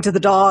going to the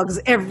dogs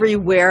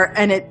everywhere,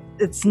 and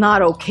it's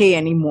not okay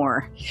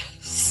anymore.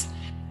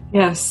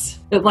 Yes.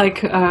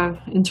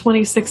 In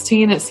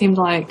 2016, it seemed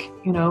like,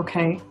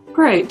 okay,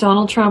 great,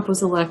 Donald Trump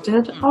was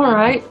elected. All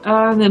right.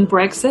 And then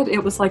Brexit,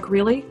 it was like,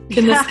 really?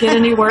 Can this get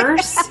any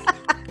worse?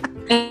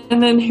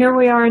 And then here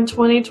we are in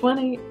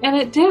 2020, and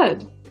it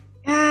did.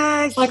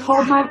 It's like,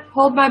 hold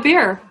my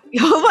beer.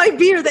 Hold my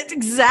beer. That's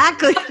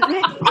exactly.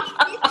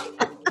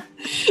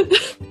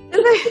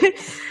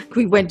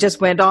 we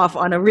just went off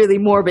on a really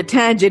morbid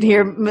tangent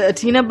here,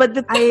 Tina,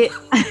 but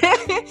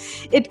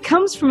it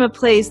comes from a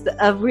place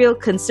of real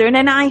concern.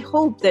 And I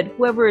hope that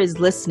whoever is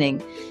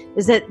listening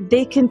is that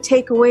they can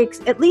take away,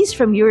 at least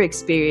from your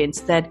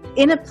experience, that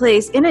in a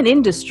place, in an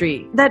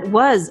industry that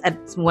was at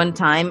one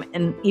time,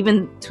 and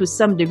even to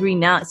some degree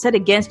now, set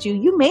against you,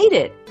 you made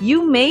it.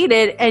 You made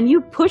it and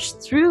you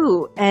pushed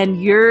through,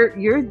 and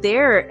you're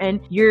there and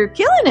you're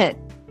killing it.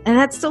 And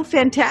that's so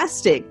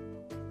fantastic.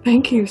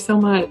 Thank you so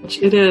much.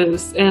 It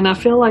is. And I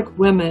feel like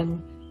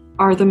women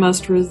are the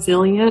most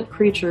resilient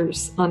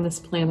creatures on this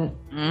planet.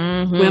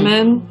 Mm-hmm.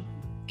 Women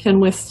can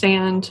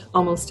withstand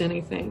almost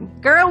anything.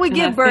 Girl, we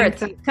give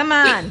birth. Come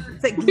on.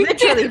 It's like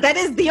literally, that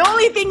is the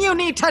only thing you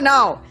need to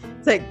know.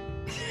 It's like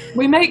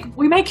we make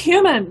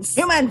humans.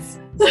 Humans.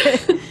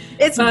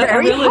 It's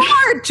very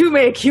hard to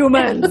make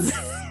humans.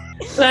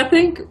 But I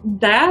think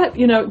that,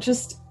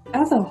 just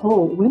as a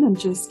whole, women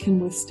just can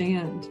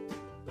withstand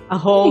a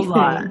whole anything.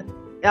 lot.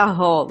 A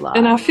whole lot.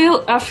 And I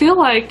feel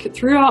like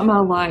throughout my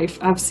life,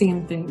 I've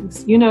seen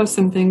things,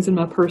 some things in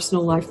my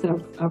personal life that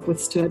I've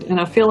withstood. And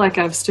I feel like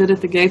I've stood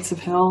at the gates of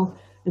hell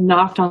and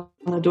knocked on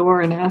the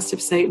door and asked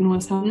if Satan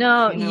was home.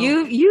 No,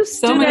 you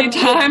stood so many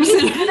times.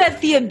 You stood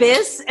at the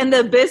abyss, and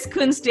the abyss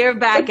couldn't stare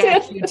back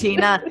at you,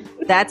 Tina.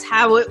 That's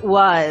how it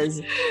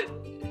was.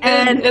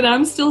 And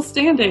I'm still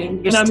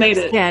standing, and I made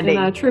it. Standing.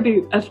 And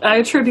I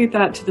attribute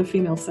that to the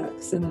female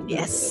sex. And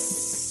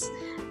yes.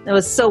 That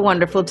was so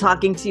wonderful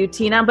talking to you,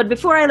 Tina. But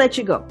before I let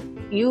you go,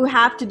 you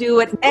have to do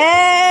what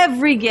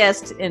every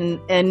guest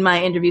in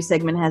my interview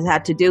segment has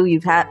had to do. You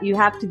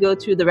have to go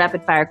through the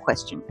rapid fire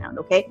question round,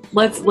 okay?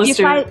 Let's do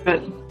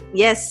it.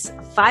 Yes,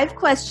 5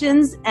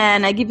 questions,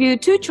 and I give you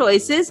 2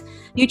 choices.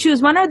 You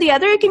choose one or the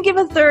other. You can give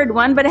a third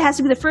one, but it has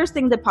to be the first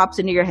thing that pops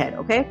into your head,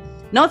 okay?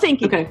 No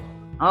thinking.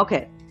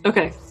 Okay.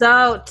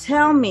 So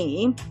tell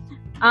me,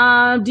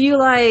 do you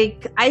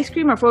like ice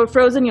cream or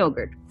frozen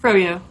yogurt?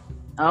 Froyo.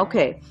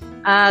 Okay.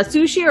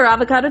 Sushi or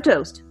avocado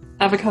toast?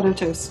 Avocado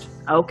toast.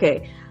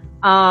 Okay.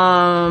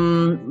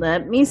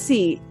 Let me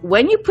see.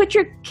 When you put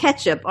your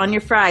ketchup on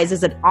your fries,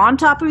 is it on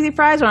top of your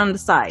fries or on the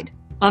side?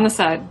 On the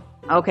side.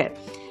 Okay.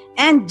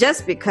 And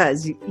just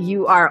because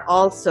you are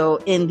also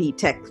in the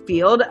tech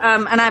field,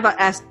 and I've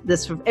asked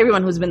this for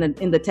everyone who's been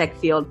in the tech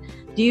field,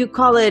 do you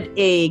call it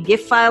a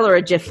GIF file or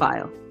a GIF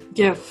file?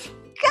 GIF.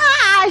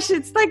 Gosh,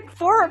 it's like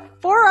 4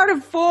 out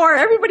of 4.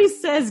 Everybody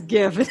says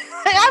GIF.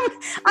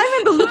 I'm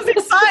in the losing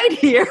side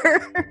here.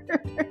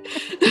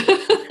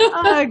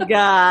 Oh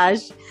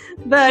gosh,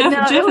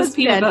 but GIF is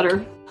peanut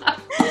butter.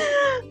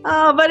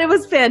 Oh, but it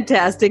was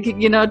fantastic,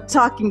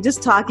 talking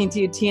to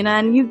you, Tina,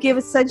 and you give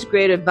us such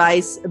great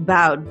advice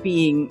about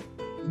being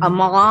a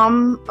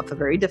mom of a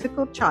very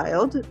difficult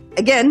child.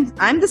 Again,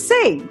 I'm the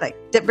same,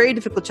 very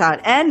difficult child,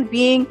 and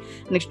being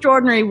an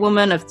extraordinary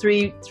woman of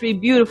three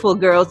beautiful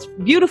girls,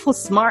 beautiful,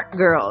 smart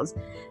girls,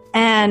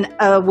 and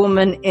a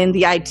woman in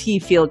the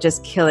IT field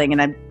just killing.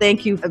 And I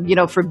thank you,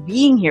 for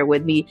being here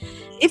with me.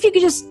 If you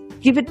could just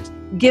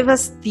give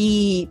us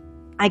the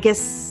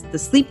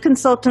Sleep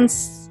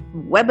Consultants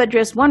web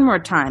address one more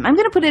time. I'm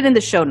going to put it in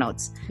the show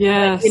notes.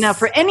 Yes.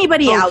 For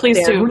anybody out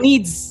there who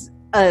needs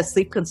a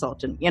sleep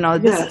consultant,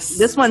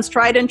 this one's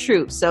tried and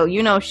true. So,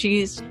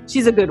 she's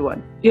a good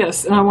one.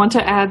 Yes. And I want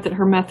to add that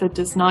her method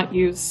does not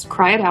use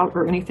cry it out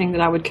or anything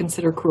that I would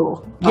consider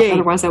cruel. Yay.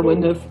 Otherwise I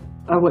wouldn't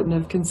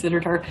have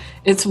considered her.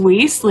 It's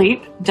We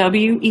Sleep,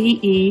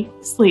 WEE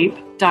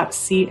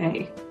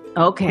sleep.ca.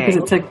 Okay.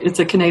 Because it's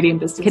a Canadian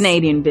business.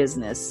 Canadian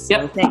business.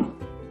 Yep. So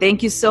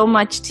thank you so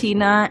much,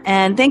 Tina.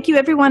 And thank you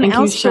everyone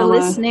else for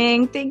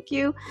listening. Thank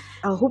you.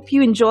 I hope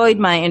you enjoyed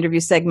my interview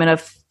segment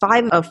of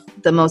 5 of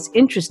the most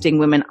interesting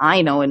women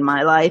I know in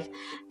my life.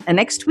 And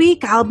next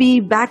week, I'll be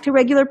back to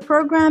regular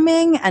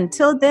programming.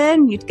 Until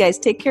then, you guys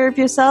take care of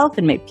yourself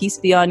and may peace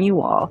be on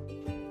you all.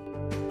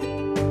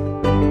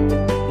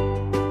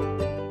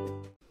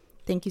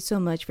 Thank you so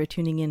much for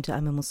tuning in to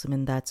I'm a Muslim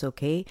and That's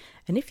Okay.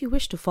 And if you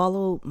wish to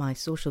follow my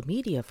social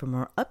media for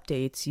more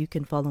updates, you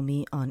can follow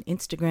me on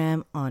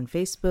Instagram, on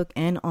Facebook,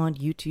 and on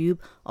YouTube.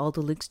 All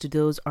the links to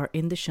those are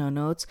in the show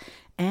notes.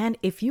 And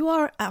if you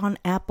are on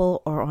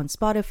Apple or on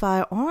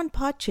Spotify or on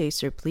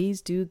Podchaser,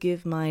 please do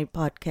give my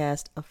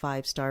podcast a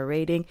 5-star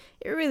rating.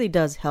 It really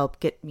does help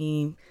get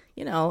me,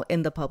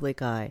 in the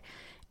public eye.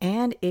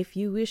 And if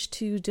you wish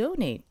to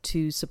donate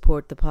to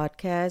support the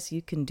podcast,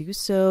 you can do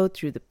so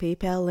through the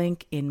PayPal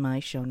link in my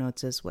show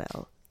notes as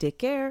well. Take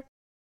care.